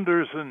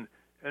blunders and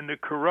the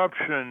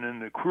corruption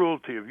and the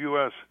cruelty of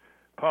U.S.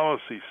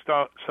 policy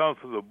south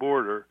of the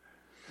border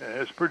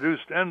has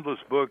produced endless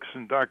books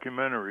and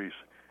documentaries,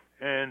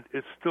 and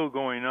it's still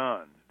going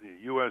on. The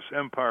U.S.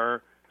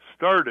 empire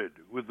started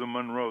with the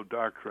Monroe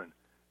Doctrine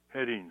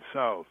heading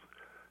south.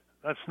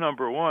 That's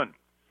number one.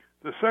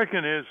 The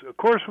second is, of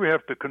course, we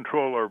have to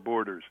control our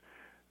borders.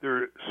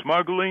 There's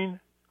smuggling,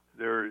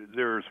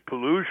 there's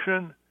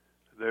pollution,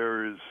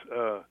 there's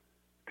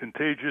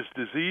contagious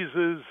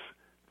diseases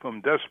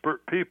from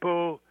desperate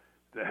people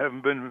that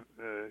haven't been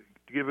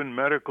given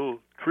medical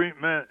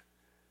treatment.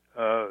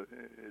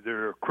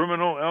 There are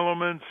criminal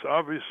elements,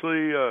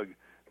 obviously,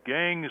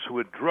 gangs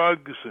with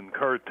drugs and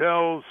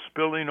cartels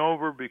spilling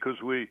over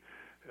because we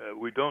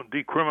don't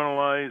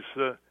decriminalize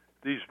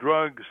these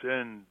drugs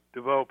and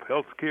develop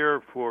health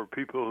care for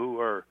people who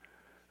are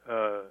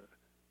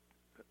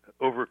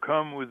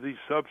overcome with these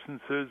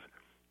substances.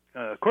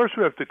 Of course,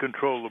 we have to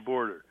control the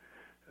border,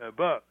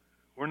 but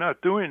we're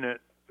not doing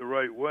it the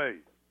right way,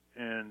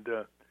 and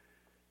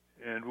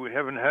we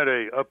haven't had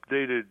a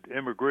updated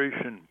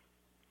immigration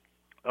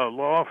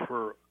law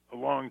for a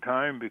long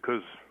time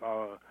because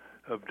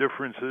of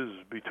differences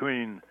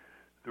between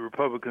the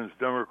Republicans,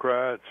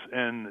 Democrats,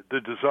 and the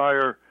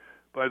desire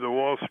by the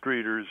Wall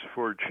Streeters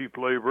for cheap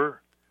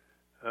labor.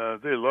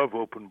 They love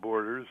open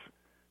borders.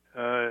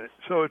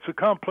 So it's a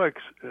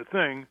complex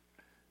thing,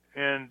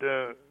 and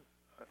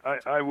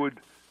I would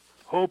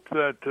hope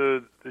that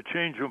the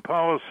change in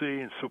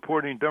policy in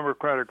supporting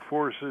democratic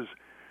forces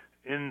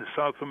in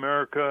South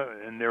America,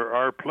 and there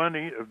are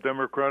plenty of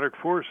democratic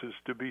forces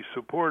to be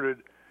supported.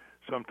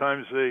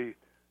 Sometimes they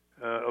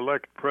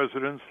elect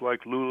presidents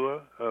like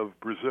Lula of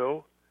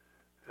Brazil.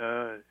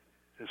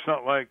 It's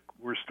not like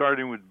we're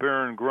starting with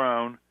barren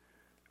ground,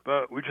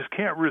 but we just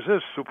can't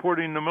resist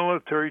supporting the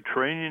military,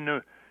 training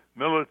the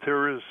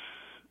militarists,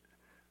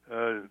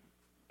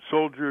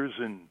 soldiers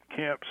in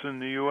camps in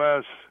the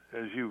U.S.,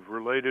 as you've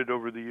related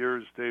over the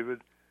years,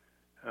 David.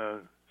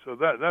 So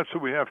that's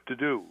what we have to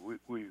do.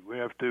 We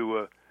have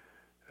to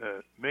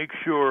make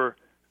sure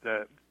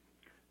that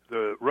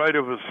the right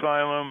of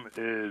asylum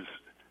is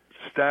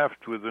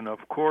staffed with enough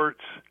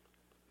courts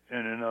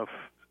and enough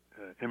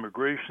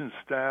immigration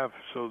staff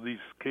so these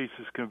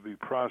cases can be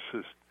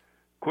processed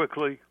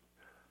quickly.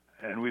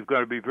 And we've got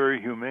to be very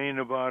humane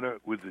about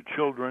it with the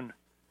children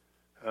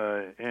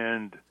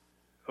and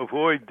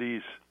avoid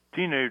these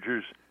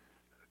teenagers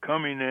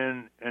coming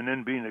in and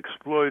then being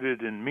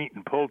exploited in meat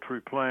and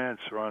poultry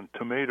plants or on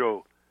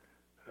tomato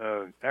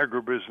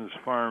agribusiness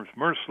farms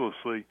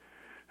mercilessly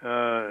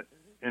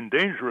and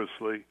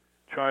dangerously,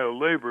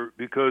 child labor,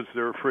 because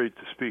they're afraid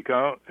to speak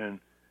out and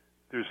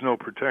there's no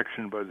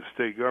protection by the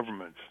state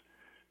governments.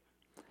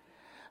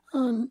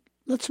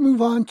 Let's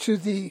move on to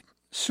the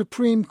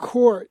Supreme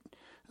Court.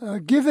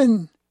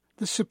 Given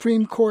the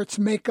Supreme Court's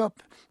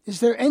makeup, is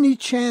there any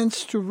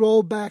chance to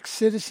roll back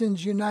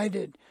Citizens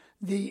United,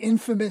 the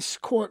infamous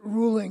court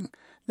ruling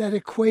that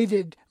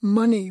equated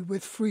money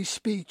with free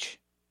speech?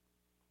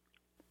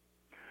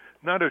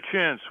 Not a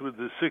chance with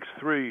the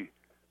 6-3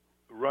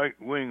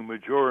 right-wing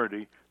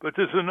majority. But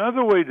there's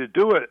another way to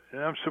do it,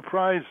 and I'm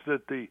surprised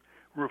that the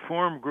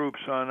reform groups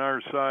on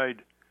our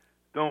side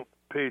don't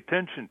pay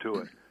attention to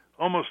it.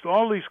 Almost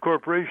all these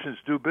corporations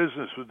do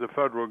business with the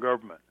federal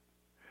government.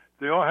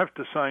 They all have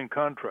to sign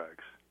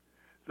contracts.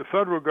 The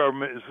federal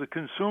government is the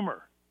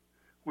consumer.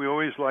 We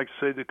always like to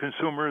say the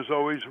consumer is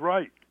always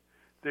right.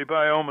 They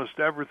buy almost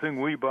everything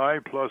we buy,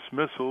 plus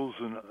missiles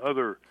and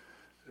other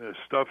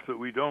stuff that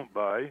we don't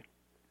buy.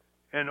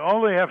 And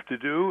all they have to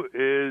do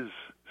is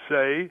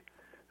say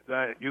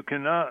that you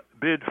cannot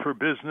bid for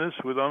business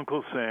with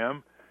Uncle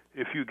Sam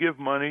if you give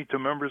money to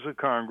members of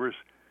Congress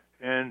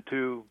and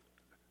to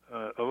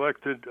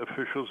elected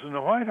officials in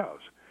the White House.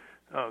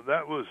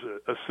 That was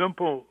a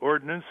simple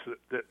ordinance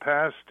that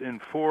passed in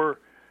 4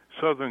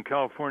 Southern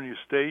California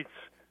cities,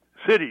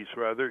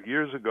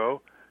 years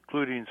ago,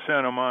 including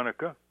Santa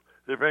Monica.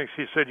 They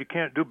basically said you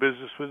can't do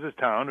business with the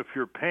town if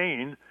you're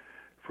paying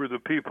for the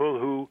people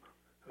who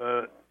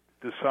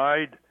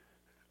decide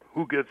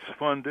who gets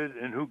funded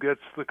and who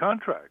gets the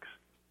contracts.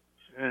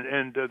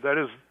 And that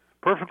is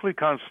perfectly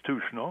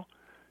constitutional.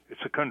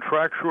 It's a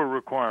contractual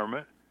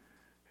requirement,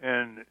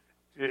 and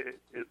it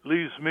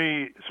leaves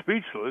me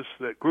speechless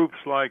that groups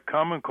like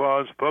Common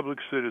Cause, Public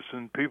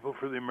Citizen, People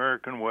for the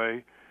American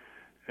Way,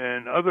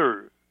 and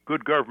other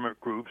good government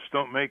groups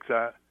don't make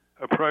that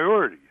a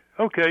priority.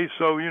 Okay,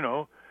 so,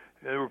 the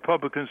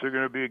Republicans are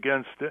going to be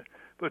against it,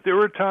 but there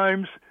were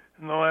times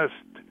in the last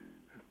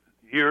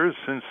years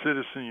since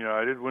Citizens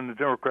United when the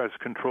Democrats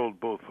controlled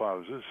both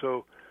houses,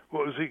 so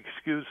what was the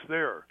excuse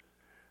there?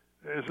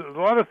 There's a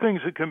lot of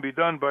things that can be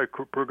done by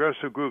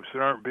progressive groups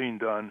that aren't being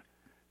done,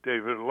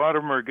 David. A lot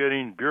of them are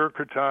getting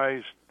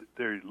bureaucratized.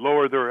 They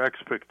lower their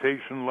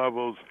expectation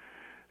levels.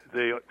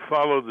 They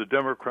follow the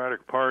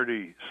Democratic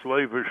Party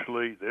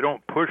slavishly. They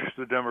don't push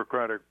the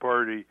Democratic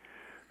Party.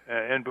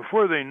 And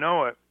before they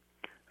know it,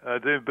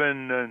 they've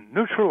been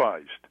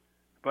neutralized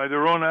by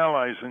their own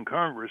allies in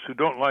Congress who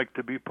don't like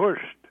to be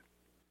pushed.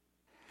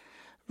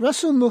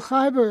 Russell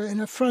Mukhiber, in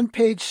a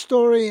front-page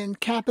story in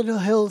Capitol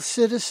Hill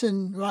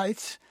Citizen,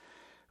 writes,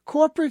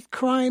 corporate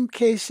crime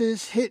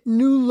cases hit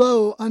new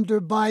low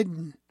under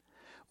Biden.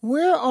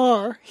 Where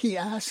are, he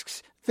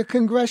asks, the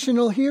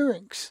congressional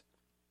hearings?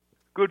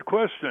 Good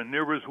question.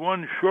 There was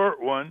one short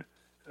one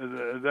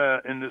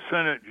that in the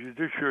Senate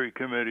Judiciary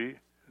Committee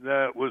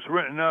that was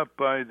written up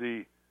by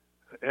the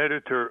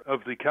editor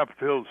of the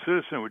Capitol Hill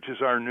Citizen, which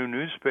is our new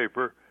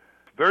newspaper.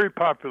 Very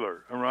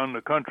popular around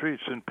the country.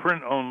 It's in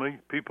print only.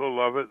 People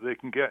love it. They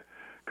can get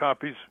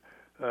copies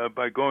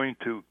by going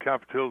to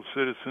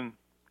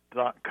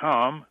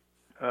capitolcitizen.com.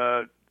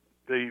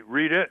 They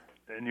read it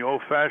in the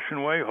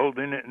old-fashioned way,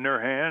 holding it in their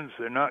hands.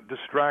 They're not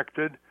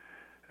distracted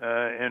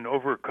and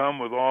overcome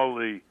with all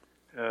the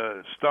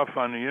stuff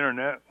on the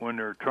Internet when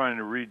they're trying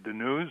to read the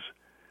news.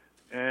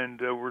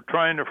 And we're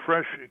trying a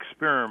fresh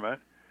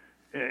experiment.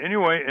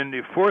 Anyway, in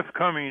the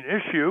forthcoming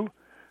issue,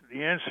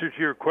 the answer to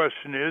your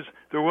question is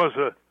there was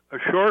a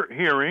short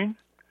hearing,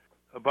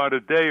 about a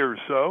day or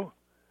so,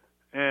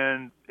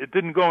 and it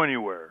didn't go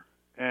anywhere.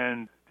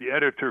 And the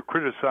editor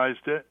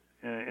criticized it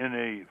in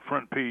a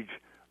front-page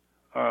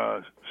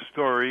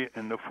story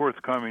in the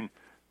forthcoming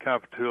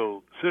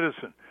Capitol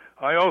Citizen.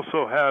 I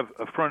also have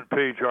a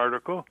front-page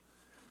article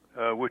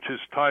which is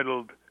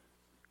titled,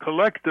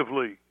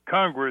 Collectively,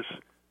 Congress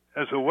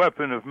as a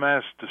Weapon of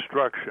Mass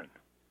Destruction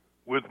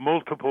with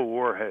Multiple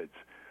Warheads.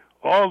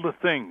 All the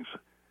things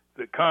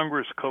that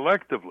Congress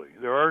collectively,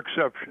 there are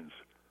exceptions,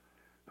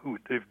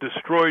 they've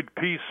destroyed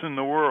peace in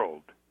the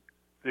world.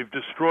 They've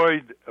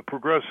destroyed a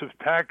progressive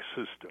tax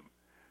system.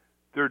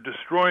 They're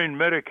destroying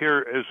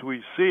Medicare as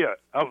we see it,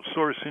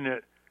 outsourcing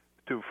it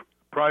to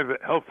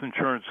private health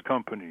insurance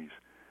companies.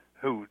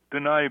 who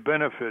deny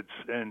benefits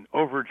and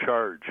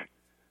overcharge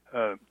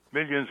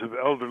millions of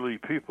elderly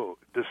people,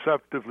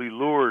 deceptively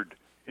lured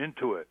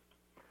into it.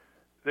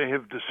 They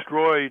have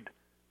destroyed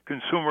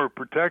consumer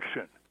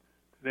protection.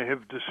 They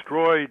have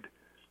destroyed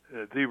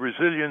the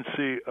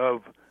resiliency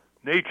of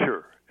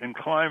nature and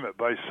climate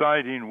by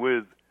siding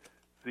with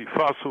the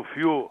fossil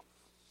fuel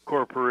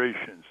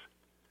corporations.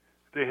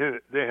 They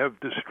have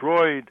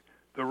destroyed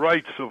the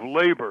rights of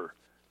labor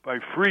by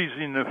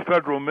freezing the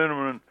federal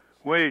minimum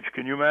wage.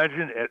 Can you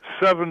imagine? At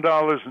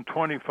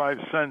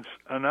 $7.25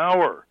 an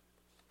hour.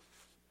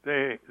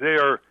 They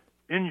are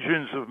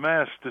engines of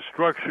mass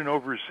destruction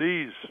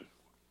overseas.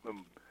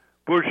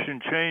 Bush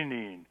and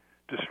Cheney,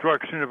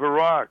 destruction of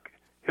Iraq.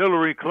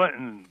 Hillary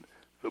Clinton,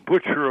 the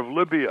butcher of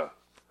Libya,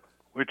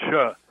 which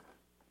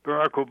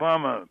Barack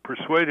Obama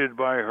persuaded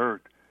by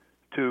her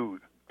to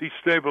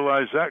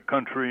destabilize that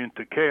country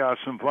into chaos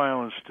and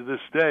violence to this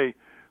day,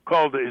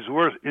 called his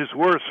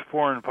worst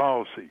foreign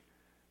policy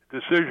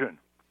decision.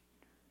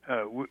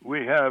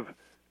 We have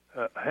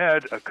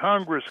had a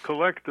Congress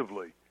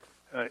collectively,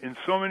 in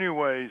so many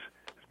ways,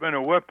 has been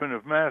a weapon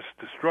of mass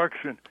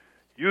destruction,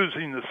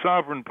 using the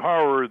sovereign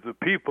power of the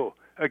people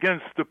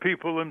against the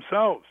people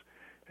themselves.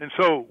 And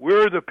so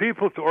we're the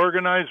people to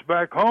organize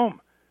back home.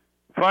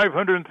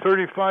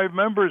 535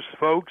 members,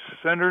 folks,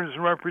 senators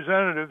and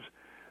representatives.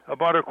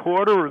 About a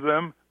quarter of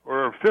them,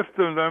 or a fifth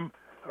of them,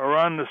 are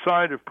on the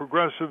side of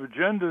progressive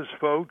agendas,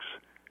 folks.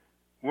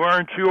 Why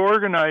aren't you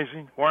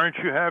organizing? Why aren't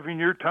you having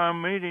your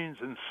town meetings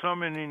and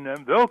summoning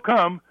them? They'll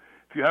come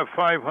if you have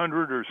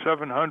 500 or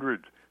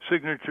 700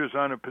 signatures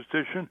on a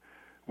petition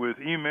with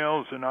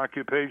emails and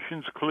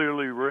occupations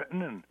clearly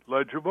written and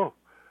legible.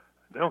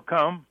 They'll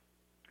come.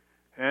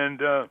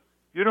 And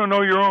you don't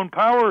know your own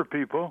power,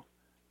 people.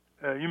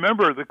 You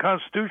remember, the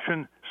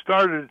Constitution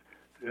started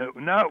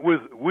not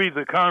with we,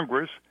 the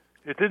Congress.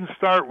 It didn't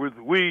start with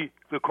we,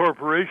 the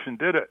corporation,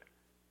 did it?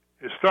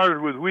 It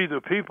started with we,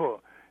 the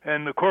people.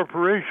 And the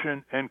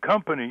corporation and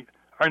company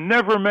are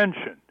never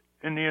mentioned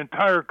in the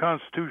entire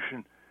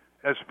Constitution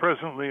as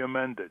presently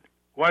amended.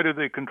 Why do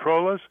they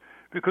control us?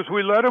 Because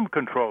we let them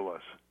control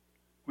us.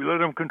 We let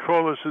them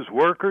control us as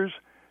workers,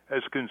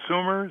 as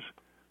consumers.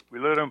 We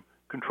let them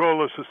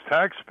control us as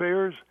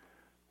taxpayers.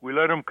 We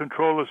let them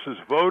control us as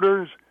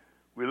voters.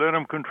 We let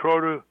them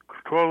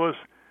control us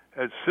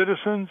as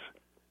citizens.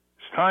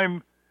 It's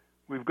time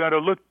we've got to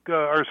look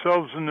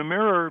ourselves in the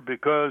mirror,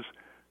 because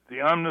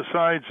the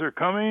omnicides are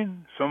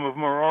coming. Some of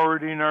them are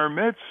already in our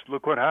midst.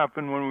 Look what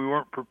happened when we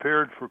weren't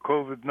prepared for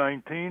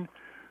COVID-19,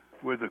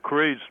 with a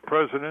crazed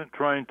president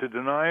trying to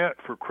deny it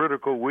for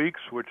critical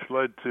weeks, which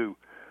led to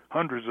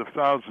hundreds of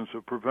thousands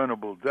of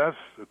preventable deaths,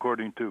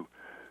 according to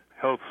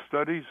health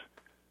studies.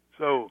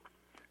 So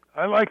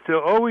I like to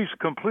always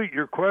complete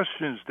your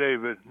questions,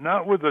 David,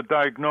 not with a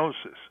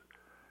diagnosis,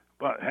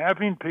 but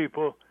having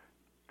people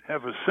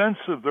have a sense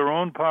of their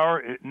own power.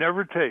 It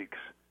never takes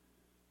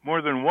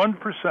more than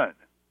 1%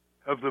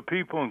 of the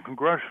people in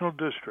congressional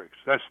districts,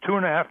 that's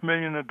 2.5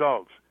 million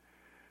adults,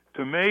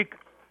 to make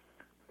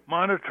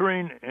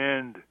monitoring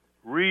and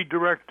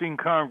redirecting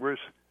Congress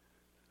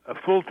a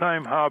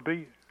full-time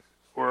hobby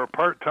or a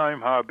part-time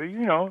hobby,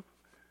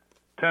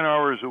 10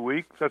 hours a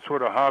week. That's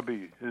what a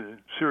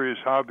serious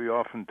hobby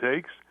often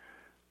takes.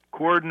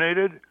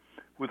 Coordinated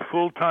with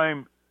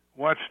full-time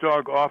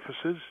watchdog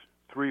offices,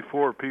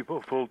 3-4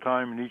 people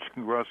full-time in each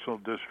congressional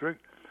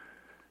district,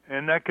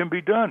 and that can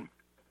be done.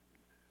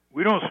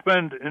 We don't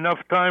spend enough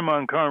time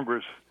on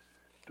Congress,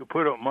 to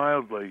put it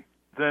mildly,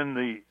 than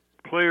the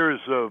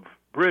players of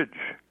bridge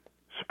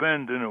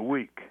spend in a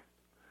week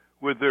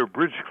with their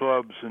bridge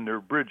clubs and their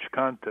bridge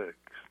contests,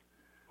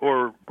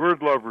 or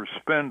bird lovers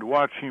spend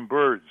watching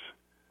birds,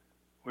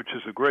 which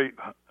is a great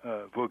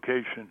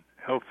vocation,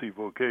 healthy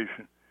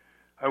vocation.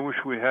 I wish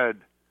we had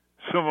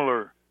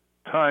similar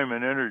time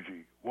and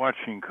energy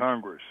watching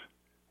Congress.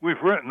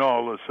 We've written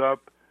all this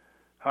up,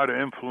 how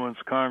to influence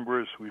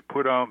Congress. We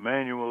put out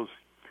manuals,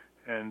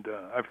 and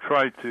I've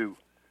tried to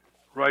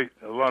write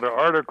a lot of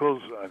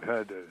articles. I've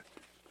had a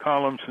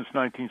column since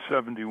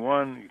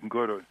 1971. You can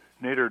go to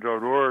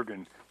nader.org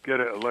and get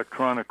it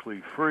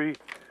electronically free.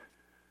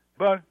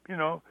 But,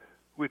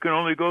 we can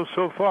only go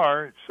so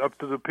far. It's up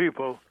to the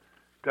people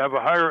to have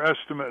a higher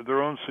estimate of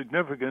their own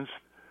significance.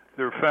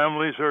 Their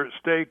families are at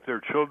stake. Their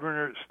children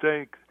are at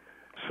stake.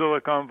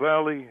 Silicon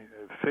Valley,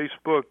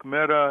 Facebook,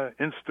 Meta,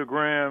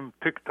 Instagram,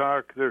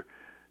 TikTok,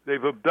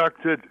 they've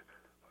abducted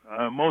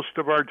most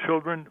of our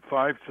children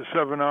 5 to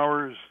 7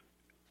 hours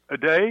a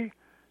day,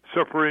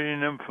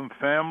 separating them from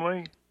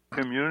family,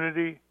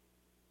 community,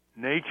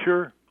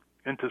 nature,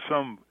 into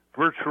some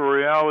virtual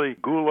reality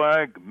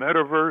gulag,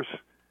 metaverse.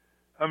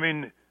 I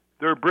mean,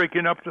 they're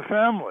breaking up the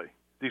family,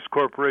 these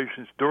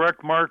corporations,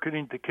 direct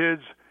marketing to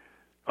kids,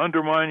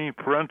 undermining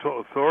parental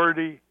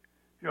authority.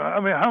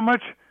 How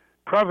much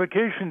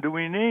provocation do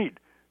we need?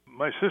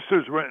 My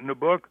sister's written a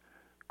book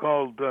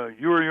called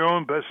You Are Your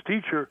Own Best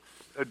Teacher,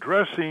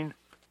 addressing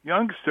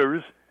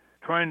youngsters,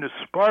 trying to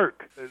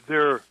spark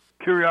their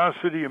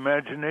curiosity,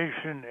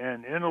 imagination,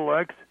 and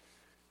intellect,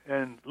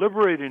 and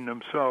liberating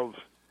themselves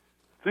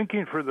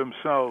thinking for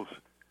themselves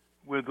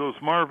with those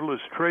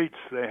marvelous traits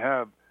they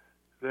have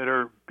that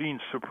are being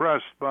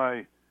suppressed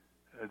by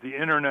the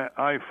internet,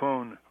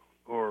 iPhone,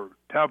 or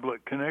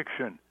tablet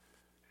connection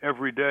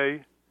every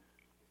day.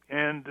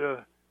 And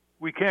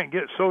we can't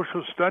get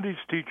social studies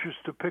teachers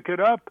to pick it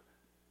up.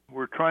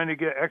 We're trying to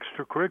get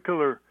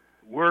extracurricular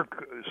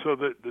work so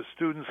that the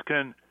students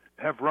can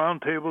have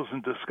roundtables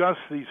and discuss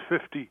these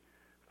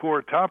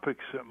 54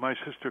 topics that my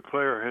sister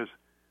Claire has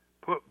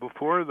put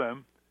before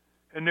them.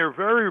 And they're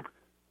very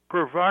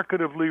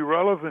provocatively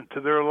relevant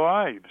to their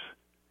lives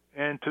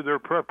and to their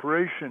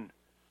preparation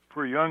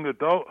for young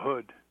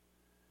adulthood.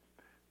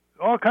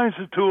 All kinds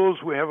of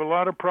tools. We have a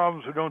lot of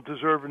problems we don't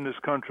deserve in this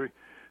country,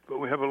 but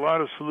we have a lot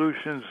of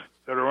solutions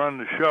that are on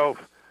the shelf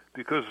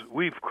because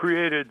we've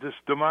created this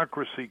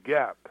democracy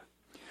gap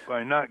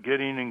by not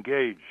getting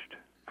engaged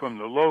from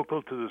the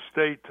local to the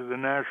state to the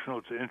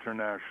national to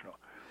international.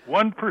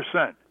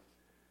 1%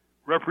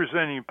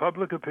 representing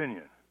public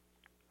opinion,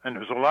 and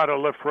there's a lot of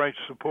left-right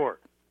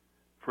support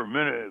for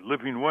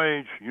living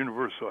wage,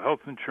 universal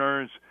health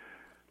insurance,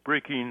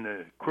 breaking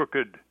the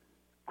crooked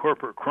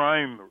corporate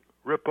crime,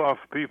 rip-off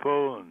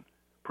people and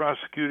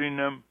prosecuting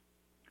them,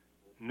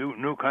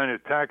 new kind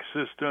of tax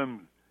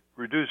system,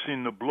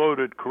 reducing the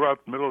bloated,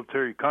 corrupt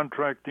military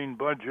contracting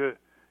budget,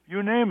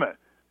 you name it.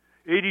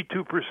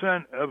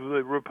 82% of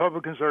the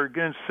Republicans are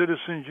against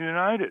Citizens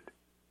United.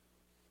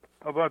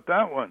 How about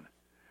that one?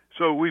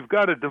 So we've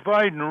got a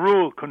divide and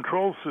rule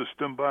control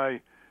system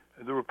by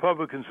the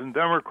Republicans and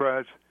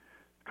Democrats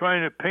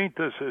trying to paint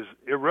us as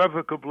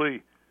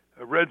irrevocably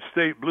a red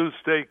state, blue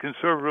state,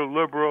 conservative,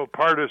 liberal,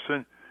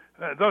 partisan.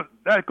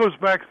 That goes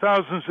back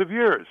thousands of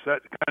years,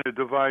 that kind of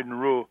divide and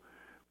rule.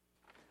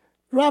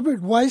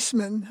 Robert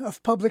Weissman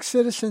of Public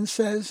Citizen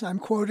says, I'm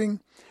quoting,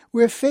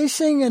 "We're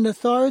facing an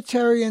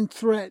authoritarian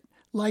threat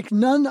like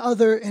none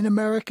other in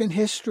American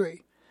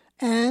history,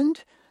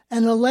 and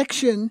an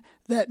election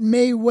that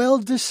may well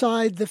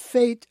decide the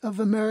fate of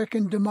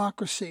American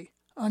democracy,"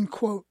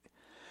 unquote.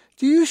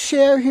 Do you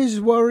share his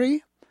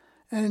worry?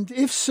 And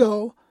if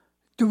so,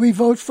 do we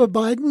vote for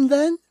Biden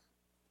then?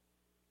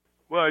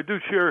 Well, I do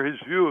share his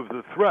view of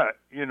the threat.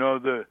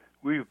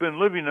 We've been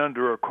living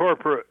under a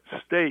corporate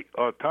state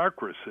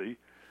autocracy,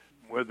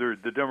 whether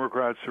the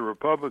Democrats or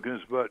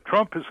Republicans, but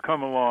Trump has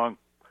come along.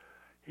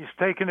 He's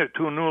taken it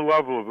to a new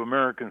level of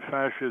American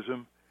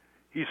fascism.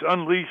 He's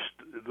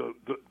unleashed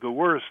the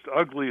worst,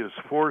 ugliest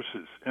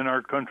forces in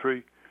our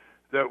country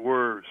that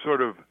were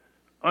sort of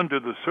under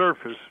the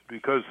surface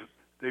because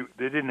they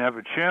didn't have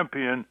a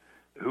champion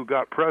who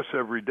got press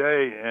every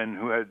day and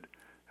who had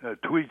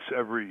tweets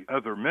every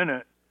other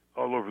minute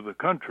all over the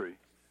country.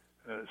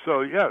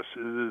 So, yes,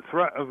 the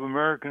threat of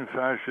American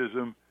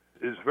fascism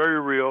is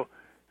very real.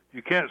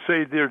 You can't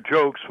say they're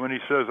jokes when he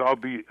says, I'll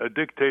be a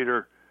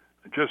dictator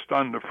just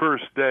on the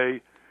first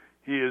day.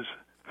 He has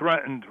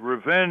threatened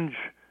revenge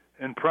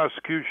and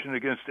prosecution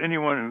against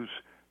anyone who's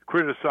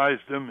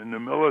criticized him in the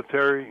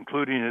military,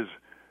 including his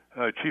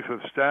chief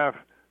of staff,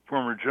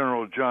 former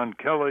General John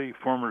Kelly,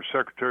 former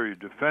Secretary of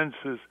Defense.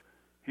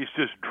 He's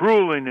just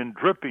drooling and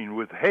dripping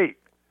with hate.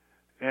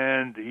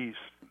 And he's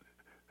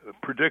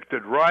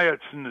predicted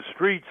riots in the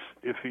streets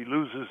if he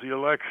loses the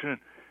election.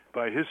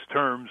 By his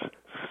terms,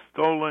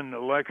 stolen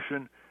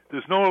election.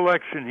 There's no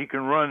election he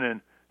can run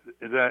in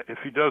that, if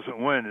he doesn't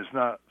win, is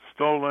not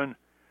stolen.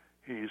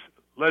 He's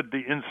led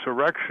the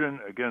insurrection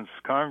against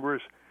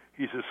Congress.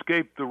 He's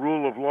escaped the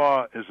rule of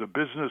law as a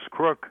business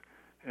crook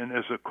and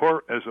as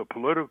a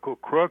political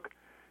crook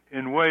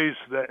in ways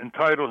that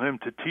entitle him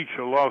to teach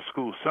a law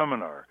school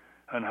seminar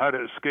on how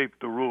to escape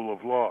the rule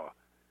of law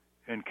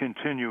and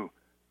continue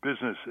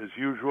business as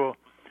usual.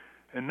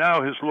 And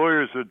now his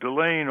lawyers are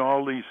delaying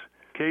all these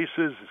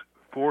cases,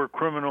 4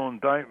 criminal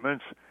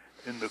indictments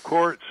in the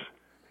courts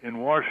in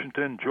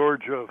Washington,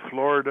 Georgia,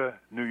 Florida,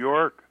 New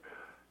York.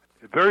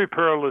 A very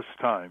perilous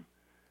time.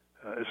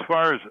 As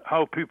far as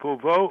how people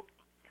vote,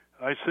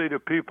 I say to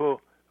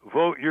people,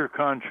 vote your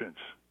conscience,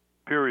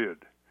 period.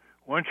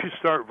 Once you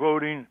start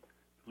voting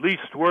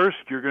least worst,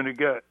 you're going to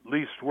get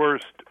least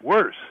worst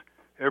worse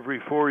every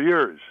 4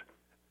 years,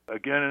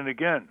 again and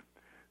again.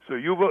 So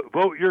you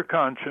vote your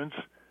conscience.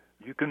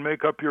 You can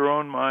make up your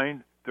own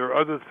mind. There are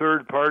other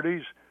third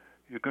parties.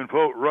 You can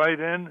vote right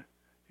in.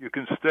 You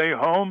can stay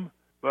home.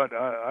 But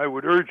I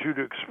would urge you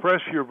to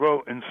express your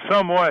vote in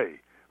some way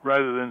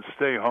rather than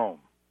stay home.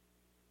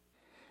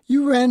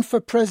 You ran for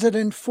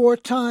president 4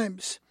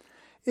 times.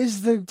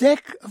 Is the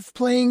deck of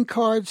playing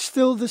cards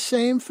still the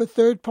same for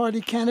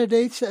third-party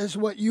candidates as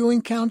what you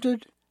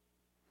encountered?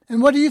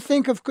 And what do you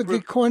think of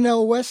the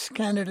Cornel West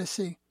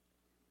candidacy?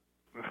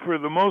 For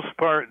the most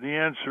part, the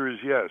answer is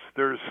yes.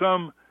 There are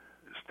some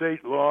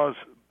state laws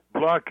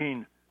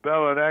blocking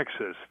ballot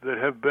access that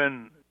have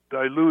been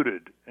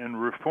diluted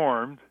and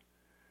reformed.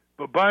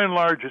 But by and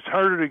large, it's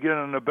harder to get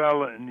on the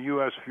ballot in the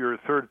U.S. if you're a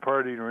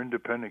third-party or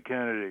independent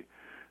candidate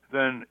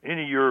than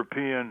any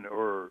European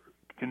or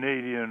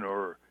Canadian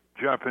or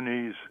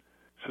Japanese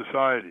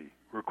society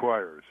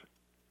requires.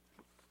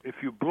 If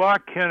you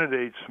block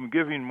candidates from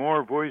giving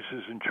more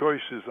voices and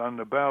choices on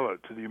the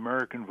ballot to the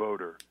American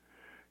voter,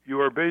 you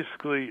are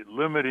basically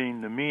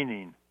limiting the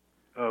meaning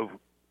of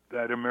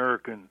that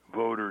American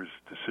voter's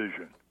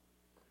decision.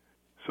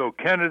 So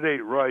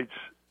candidate rights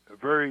are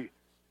very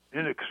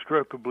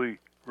inextricably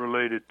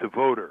related to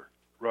voter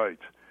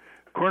rights.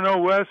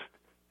 Cornel West,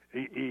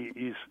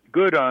 he's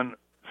good on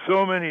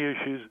so many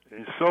issues.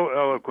 He's so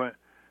eloquent.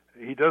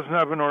 He doesn't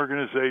have an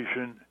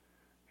organization.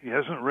 He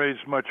hasn't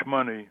raised much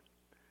money.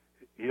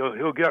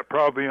 He'll get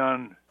probably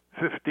on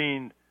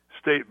 15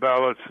 state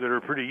ballots that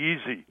are pretty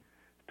easy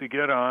to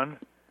get on,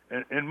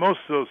 and most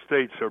of those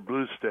states are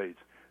blue states.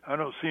 I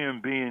don't see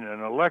him being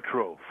an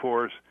electoral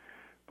force,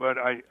 but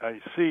I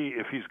see,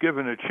 if he's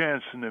given a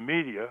chance in the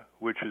media,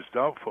 which is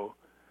doubtful,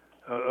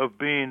 of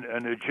being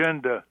an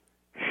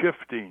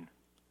agenda-shifting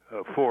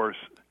force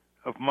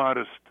of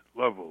modest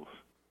levels.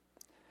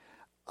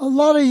 A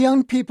lot of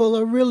young people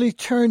are really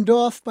turned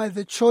off by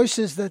the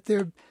choices that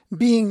they're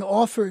being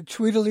offered,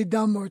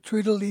 Tweedledum or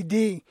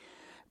Tweedledee.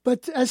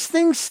 But as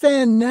things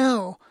stand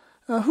now,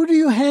 who do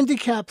you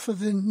handicap for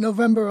the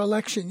November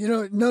election?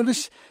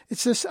 Notice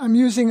I'm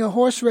using a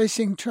horse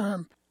racing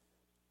term.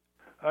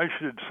 I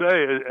should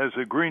say, as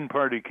a Green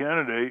Party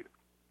candidate,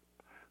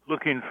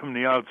 looking from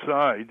the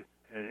outside,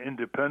 an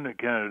independent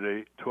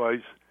candidate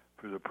twice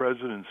for the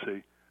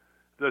presidency,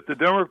 that the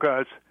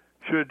Democrats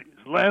should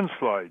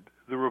landslide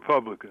the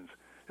Republicans.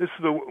 This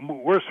is the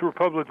worst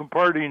Republican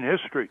Party in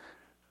history,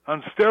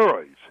 on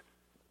steroids.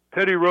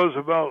 Teddy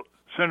Roosevelt,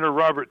 Senator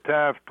Robert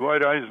Taft,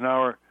 Dwight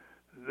Eisenhower,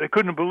 they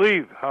couldn't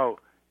believe how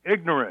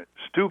ignorant,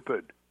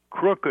 stupid,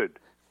 crooked,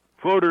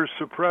 voter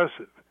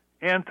suppressive,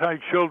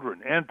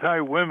 anti-children,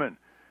 anti-women,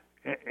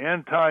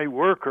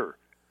 anti-worker,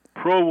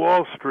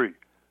 pro-Wall Street,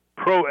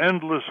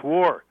 pro-endless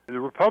war the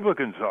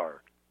Republicans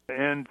are.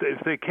 And if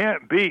they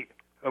can't beat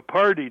a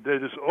party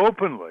that is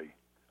openly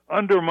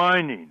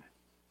undermining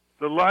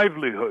the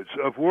livelihoods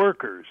of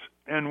workers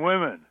and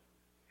women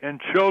and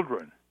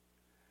children,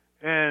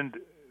 and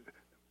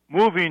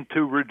moving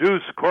to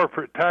reduce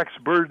corporate tax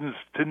burdens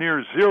to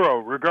near zero,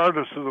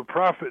 regardless of the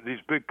profit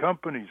these big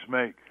companies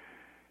make,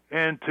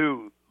 and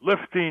to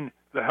lifting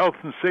the health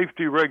and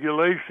safety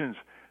regulations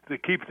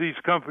that keep these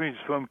companies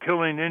from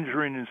killing,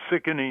 injuring, and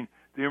sickening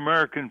the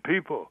American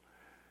people,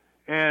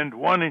 and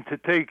wanting to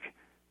take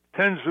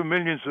tens of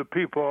millions of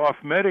people off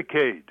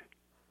Medicaid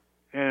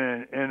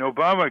and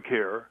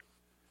Obamacare.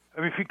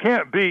 I mean, if you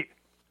can't beat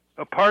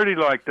a party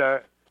like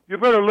that, you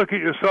better look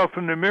at yourself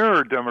in the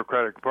mirror,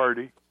 Democratic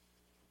Party.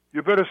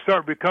 You better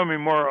start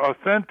becoming more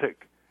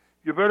authentic.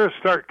 You better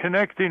start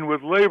connecting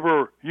with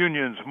labor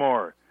unions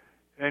more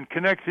and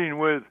connecting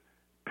with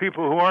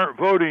people who aren't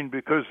voting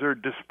because they're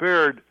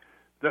despaired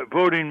that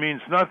voting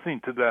means nothing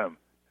to them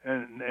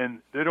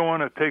and they don't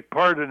want to take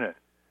part in it.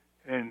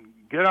 And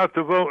get out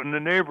to vote in the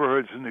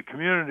neighborhoods, in the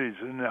communities,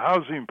 in the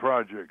housing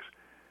projects,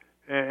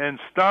 and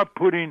stop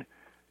putting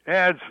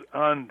ads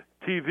on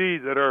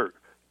TV that are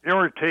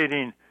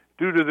irritating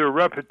due to their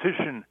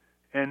repetition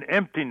and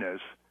emptiness,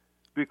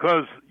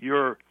 because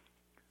your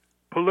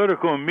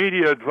political and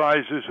media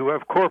advisors who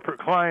have corporate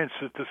clients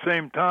at the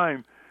same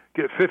time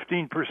get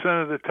 15%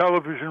 of the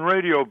television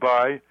radio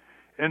buy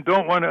and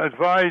don't want to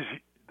advise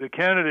the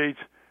candidates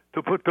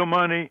to put the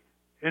money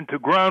into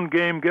ground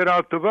game, get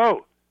out to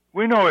vote.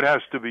 We know it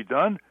has to be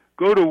done.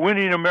 Go to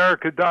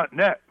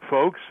winningamerica.net,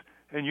 folks,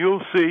 and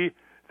you'll see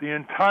the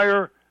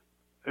entire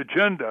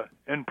agenda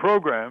and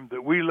program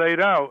that we laid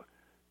out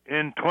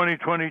in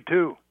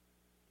 2022.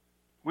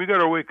 We got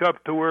to wake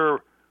up to where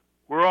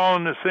we're all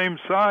on the same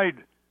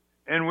side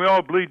and we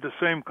all bleed the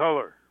same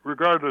color,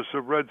 regardless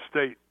of red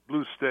state,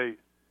 blue state.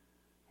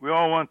 We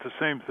all want the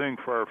same thing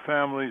for our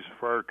families,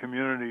 for our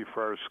community,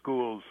 for our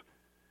schools.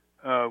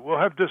 We'll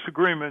have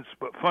disagreements,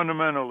 but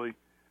fundamentally,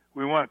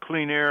 we want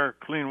clean air,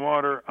 clean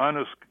water,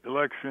 honest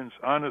elections,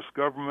 honest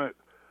government,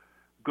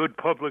 good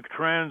public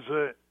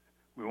transit.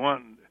 We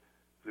want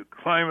the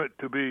climate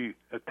to be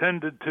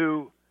attended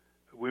to.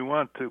 We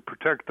want to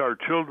protect our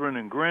children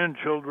and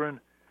grandchildren.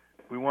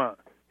 We want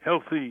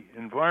healthy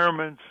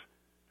environments,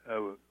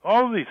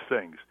 all these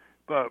things.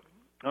 But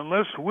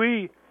unless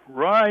we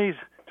rise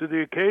to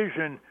the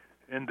occasion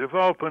and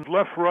develop a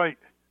left-right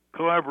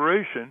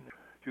collaboration,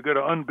 you get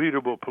an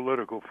unbeatable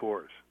political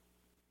force.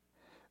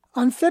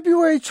 On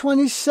February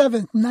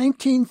 27,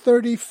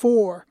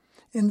 1934,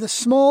 in the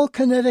small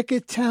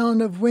Connecticut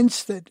town of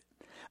Winsted,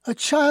 a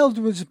child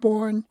was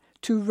born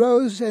to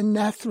Rose and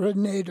Nathra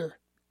Nader.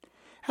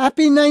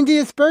 Happy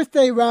 90th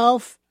birthday,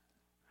 Ralph.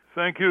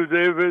 Thank you,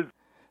 David.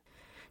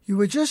 You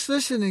were just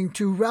listening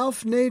to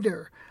Ralph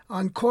Nader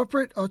on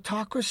corporate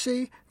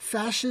autocracy,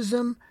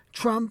 fascism,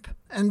 Trump,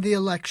 and the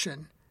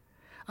election.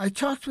 I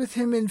talked with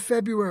him in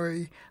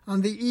February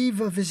on the eve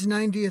of his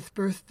 90th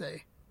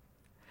birthday.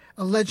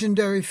 A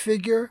legendary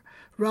figure,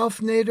 Ralph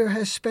Nader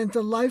has spent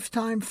a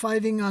lifetime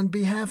fighting on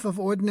behalf of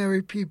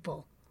ordinary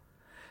people.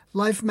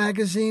 Life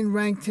magazine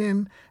ranked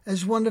him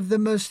as one of the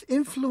most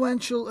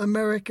influential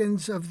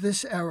Americans of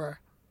this era.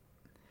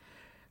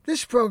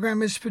 This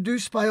program is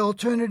produced by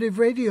Alternative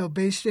Radio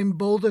based in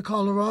Boulder,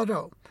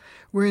 Colorado.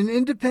 We're an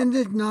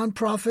independent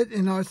nonprofit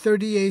in our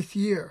 38th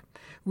year.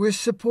 We're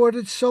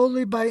supported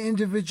solely by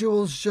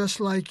individuals just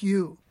like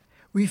you.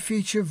 We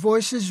feature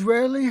voices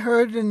rarely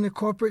heard in the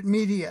corporate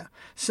media,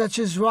 such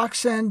as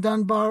Roxanne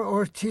Dunbar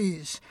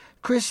Ortiz,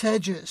 Chris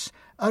Hedges,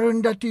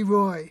 Arundhati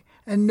Roy,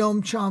 and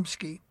Noam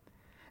Chomsky.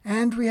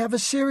 And we have a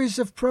series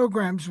of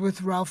programs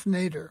with Ralph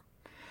Nader.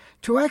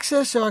 To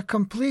access our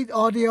complete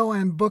audio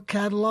and book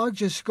catalog,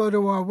 just go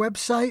to our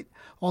website,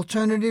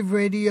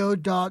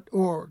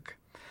 alternativeradio.org.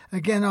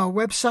 Again, our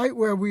website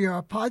where we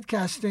are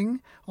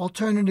podcasting,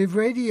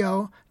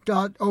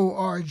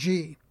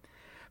 alternativeradio.org.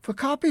 For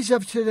copies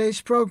of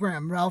today's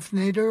program, Ralph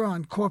Nader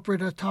on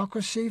corporate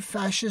autocracy,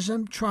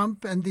 fascism,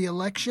 Trump, and the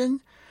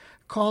election,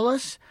 call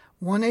us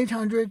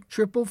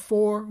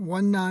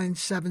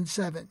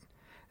 1-800-444-1977.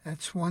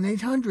 That's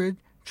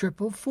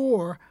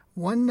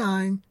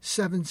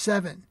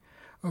 1-800-444-1977.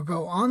 Or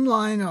go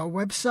online our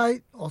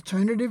website,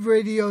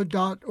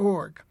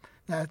 alternativeradio.org.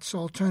 That's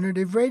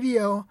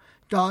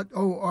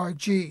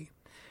alternativeradio.org.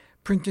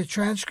 Printed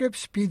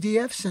transcripts,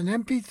 PDFs, and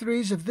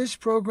MP3s of this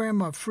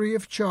program are free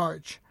of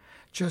charge.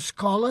 Just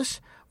call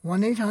us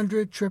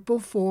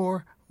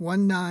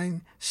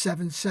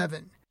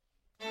 1-800-444-1977.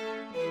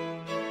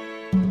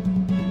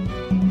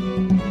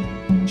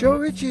 Joe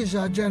Ritchie is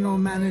our general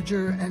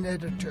manager and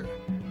editor.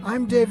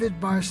 I'm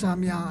David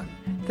Barsamian.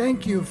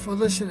 Thank you for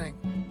listening.